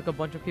 we had like a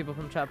bunch of people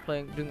from chat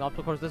doing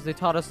Obstacle Courses. They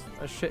taught us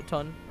a shit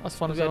ton. That's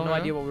fun. We had no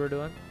idea what we were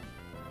doing.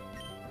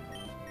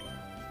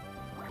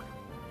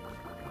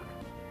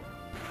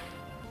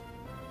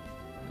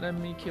 Let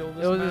me kill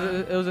this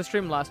man. It was a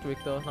stream last week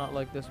though, not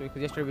like this week.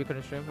 Because yesterday we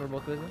couldn't stream. We were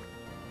both busy.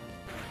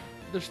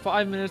 There's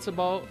 5 minutes,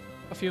 about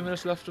a few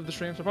minutes left of the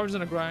stream, so probably just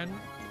gonna grind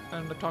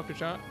and talk to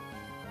chat.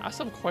 Ask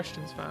some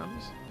questions,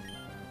 fams.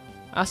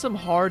 Ask some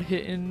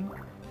hard-hitting,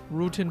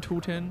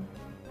 rootin'-tootin',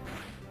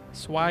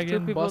 swaggin', two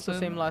people with bussin'. the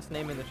same last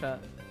name in the chat.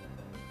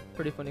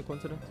 Pretty funny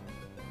coincidence.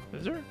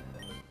 Is there?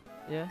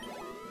 Yeah.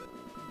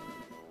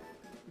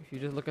 If you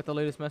just look at the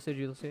latest message,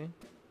 you'll see.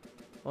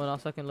 Oh, now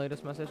second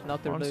latest message. Now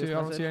third latest message.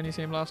 I don't see any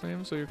same last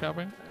name, so you're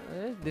capping?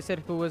 They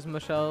said who was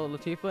Michelle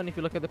Latifa, and if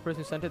you look at the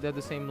person who sent it, they have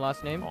the same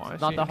last name. Oh,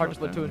 It's not that hard to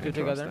put two and two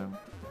together.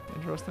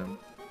 Interesting.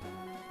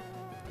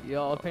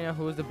 Your opinion,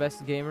 who is the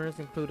best gamers,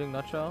 including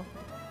Nutshell?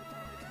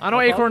 I know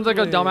Acorn's like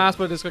a dumbass,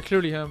 but it's like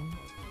clearly him.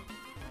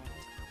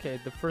 Okay,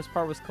 the first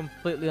part was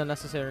completely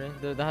unnecessary.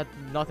 That had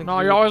nothing to do. No,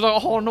 you're always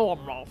like, oh no,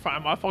 I'm not,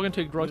 fam. I fucking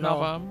take drugs now,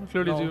 fam.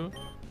 Clearly do.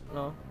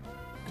 No.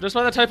 Just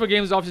by the type of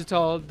games, obviously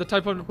tell. The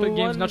type of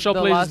games Nutshell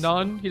plays is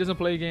none. He doesn't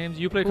play games.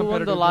 You play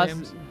competitive games. Who won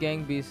the last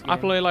Gang Beast game? I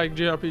play like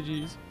JRPGs.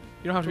 You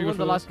don't have to Who go won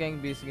for the last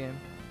Gang Beast game?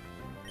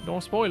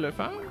 Don't spoil it,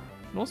 fam.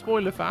 Don't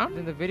spoil it, fam.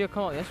 Did the video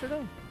come out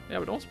yesterday? Yeah,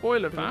 but don't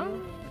spoil it,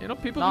 fam. You know,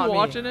 people Not be me.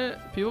 watching it.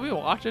 People be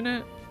watching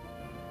it.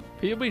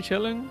 People be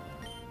chilling.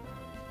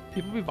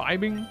 People be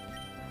vibing.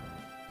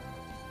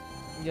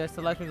 Yes,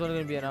 the live stream's only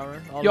gonna be an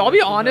hour. Yo, I'll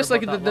be honest,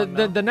 like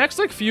the next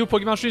like few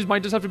Pokemon streams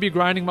might just have to be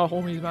grinding my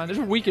homies, man. They're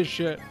just weak as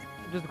shit.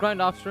 Just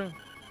grind off stream.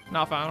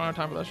 Nah, fam, I don't have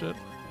time for that shit.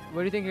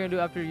 What do you think you're gonna do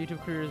after your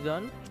YouTube career is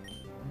done?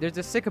 There's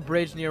a sick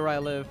bridge near where I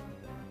live.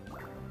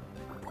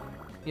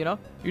 You know?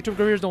 YouTube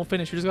careers don't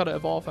finish. You just gotta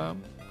evolve,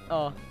 fam.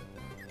 Oh.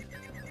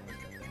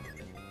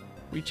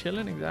 We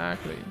chilling?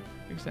 Exactly.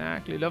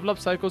 Exactly. Level up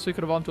Psycho so you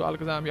could evolve to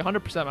Alakazam. Yeah,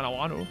 100% man, I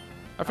want to.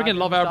 I freaking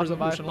love Abra's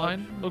evolution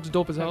line. Looks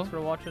dope as hell. Thanks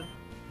for watching.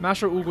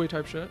 Master Oogway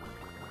type shit.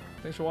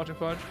 Thanks for watching,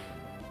 Fudge.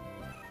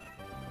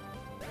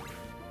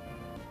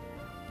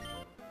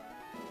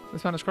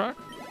 This man is crack.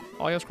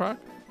 Oh, yes, crack.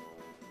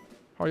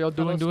 How are y'all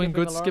doing? Doing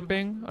good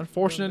skipping.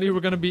 Unfortunately,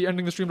 we're gonna be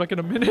ending the stream like in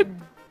a minute.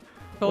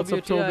 What's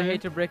up, Toby? I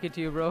hate to break it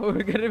to you, bro.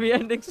 We're gonna be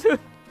ending soon.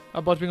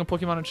 About being a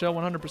Pokemon and shell,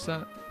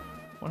 100%.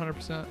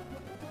 100%.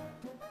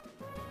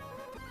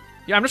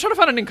 Yeah, I'm just trying to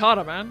find a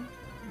Ninkata, man.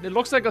 It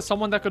looks like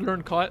someone that could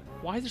learn cut.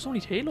 Why is there so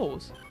many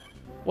Talos?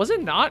 Was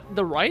it not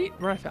the right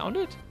where I found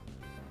it?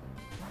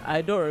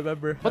 I don't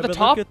remember. But the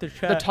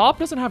top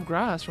doesn't have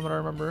grass from what I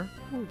remember.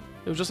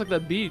 It was just like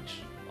that beach.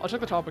 I'll check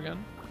the top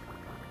again.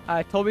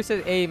 Toby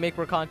says, hey, make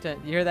more content.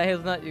 You hear that,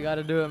 Hazelnut? You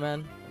gotta do it,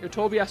 man. Yo,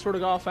 Toby, I swear to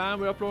God, fam,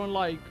 we're uploading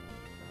like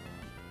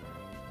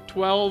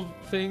 12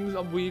 things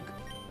a week.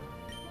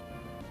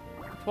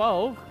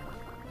 12?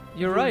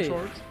 You're right.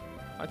 Shorts.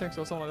 I think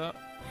so, something like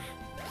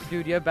that.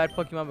 Dude, you have bad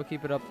Pokemon, but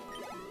keep it up.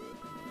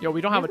 Yo,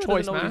 we don't have a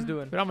choice, man. We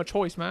don't have a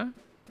choice, man.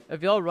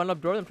 If y'all run up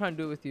Doors, I'm trying to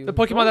do it with you. The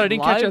Pokemon that I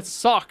didn't catch yet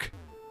suck.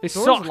 They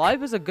suck. Doors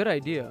Live is a good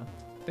idea.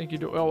 Think you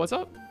do. Oh, what's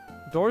up?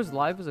 Doors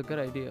Live is a good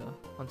idea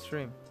on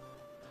stream.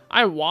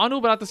 I want to,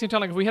 but at the same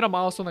time, like, if we hit a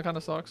milestone, that kind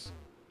of sucks.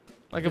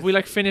 Like, if we,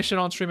 like, finish it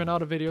on stream and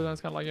not a video, then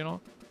it's kind of like, you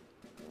know.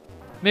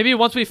 Maybe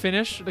once we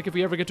finish, like, if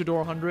we ever get to door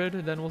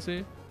 100, then we'll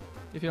see.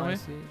 You feel me?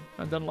 See.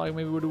 And then, like,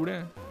 maybe we'll do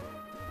that.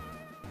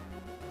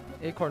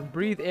 Acorn,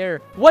 breathe air.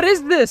 What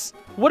is this?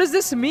 What does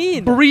this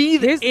mean?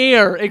 Breathe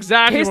air.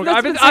 Exactly.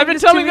 I've been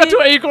telling that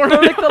to Acorn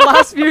for like the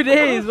last few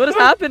days. What is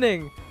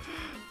happening?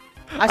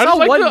 I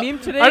saw one meme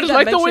today. I just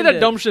like the way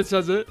that dumb shit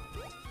says it.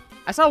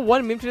 I saw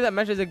one meme today that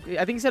mentions it.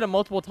 I think he said it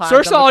multiple times.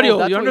 Search the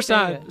audio. You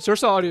understand?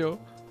 Search the audio.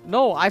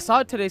 No, I saw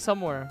it today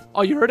somewhere.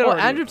 Oh, you heard it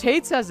already? Andrew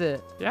Tate says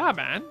it. Yeah,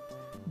 man.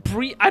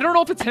 Breathe. I don't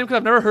know if it's him because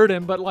I've never heard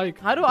him, but like.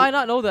 How do I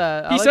not know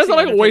that? He says it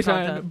like a voice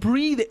man.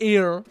 Breathe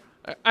air.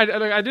 I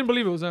didn't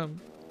believe it was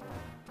him.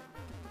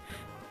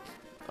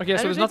 Okay,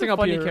 so there's nothing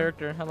up here.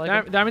 Character. I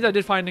like that means I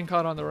did find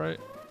Ninkata on the right.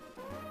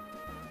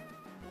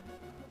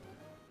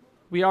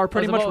 We are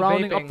pretty much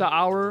rounding up the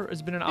hour.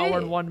 It's been an hour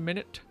and 1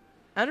 minute.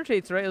 Andrew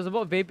Tate's right. It was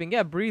about vaping.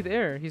 Yeah, breathe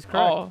air. He's correct.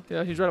 Oh,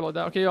 yeah, he's right about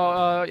that. Okay,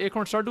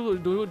 Acorn, start do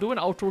an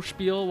outro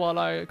spiel while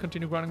I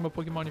continue grinding my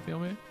Pokemon. You feel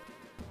me?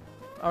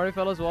 Alright,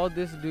 fellas. While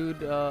this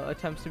dude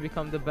attempts to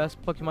become the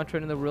best Pokemon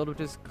trainer in the world,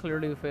 which is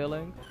clearly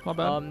failing. My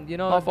bad. You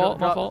know, my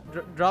fault.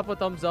 Drop a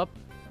thumbs up.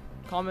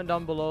 Comment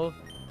down below.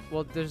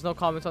 Well, there's no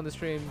comments on the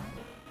stream.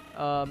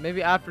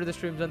 maybe after the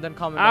stream's done, then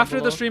comment down After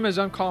below. the stream is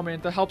done,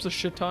 comment. That helps a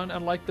shit ton.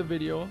 And like the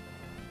video.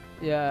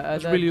 Yeah, and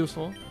That's then really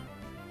useful.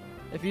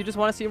 if you just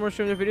want to see more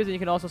streams or videos, then you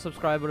can also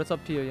subscribe, but it's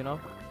up to you, you know?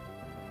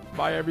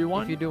 Bye,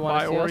 everyone. If you do want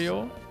Bye, to see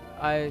Oreo.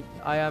 us,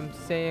 I am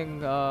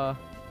saying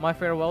my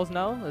farewells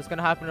now. It's going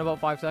to happen in about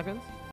 5 seconds.